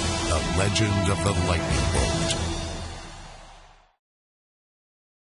the legend of the Lightning Bolt.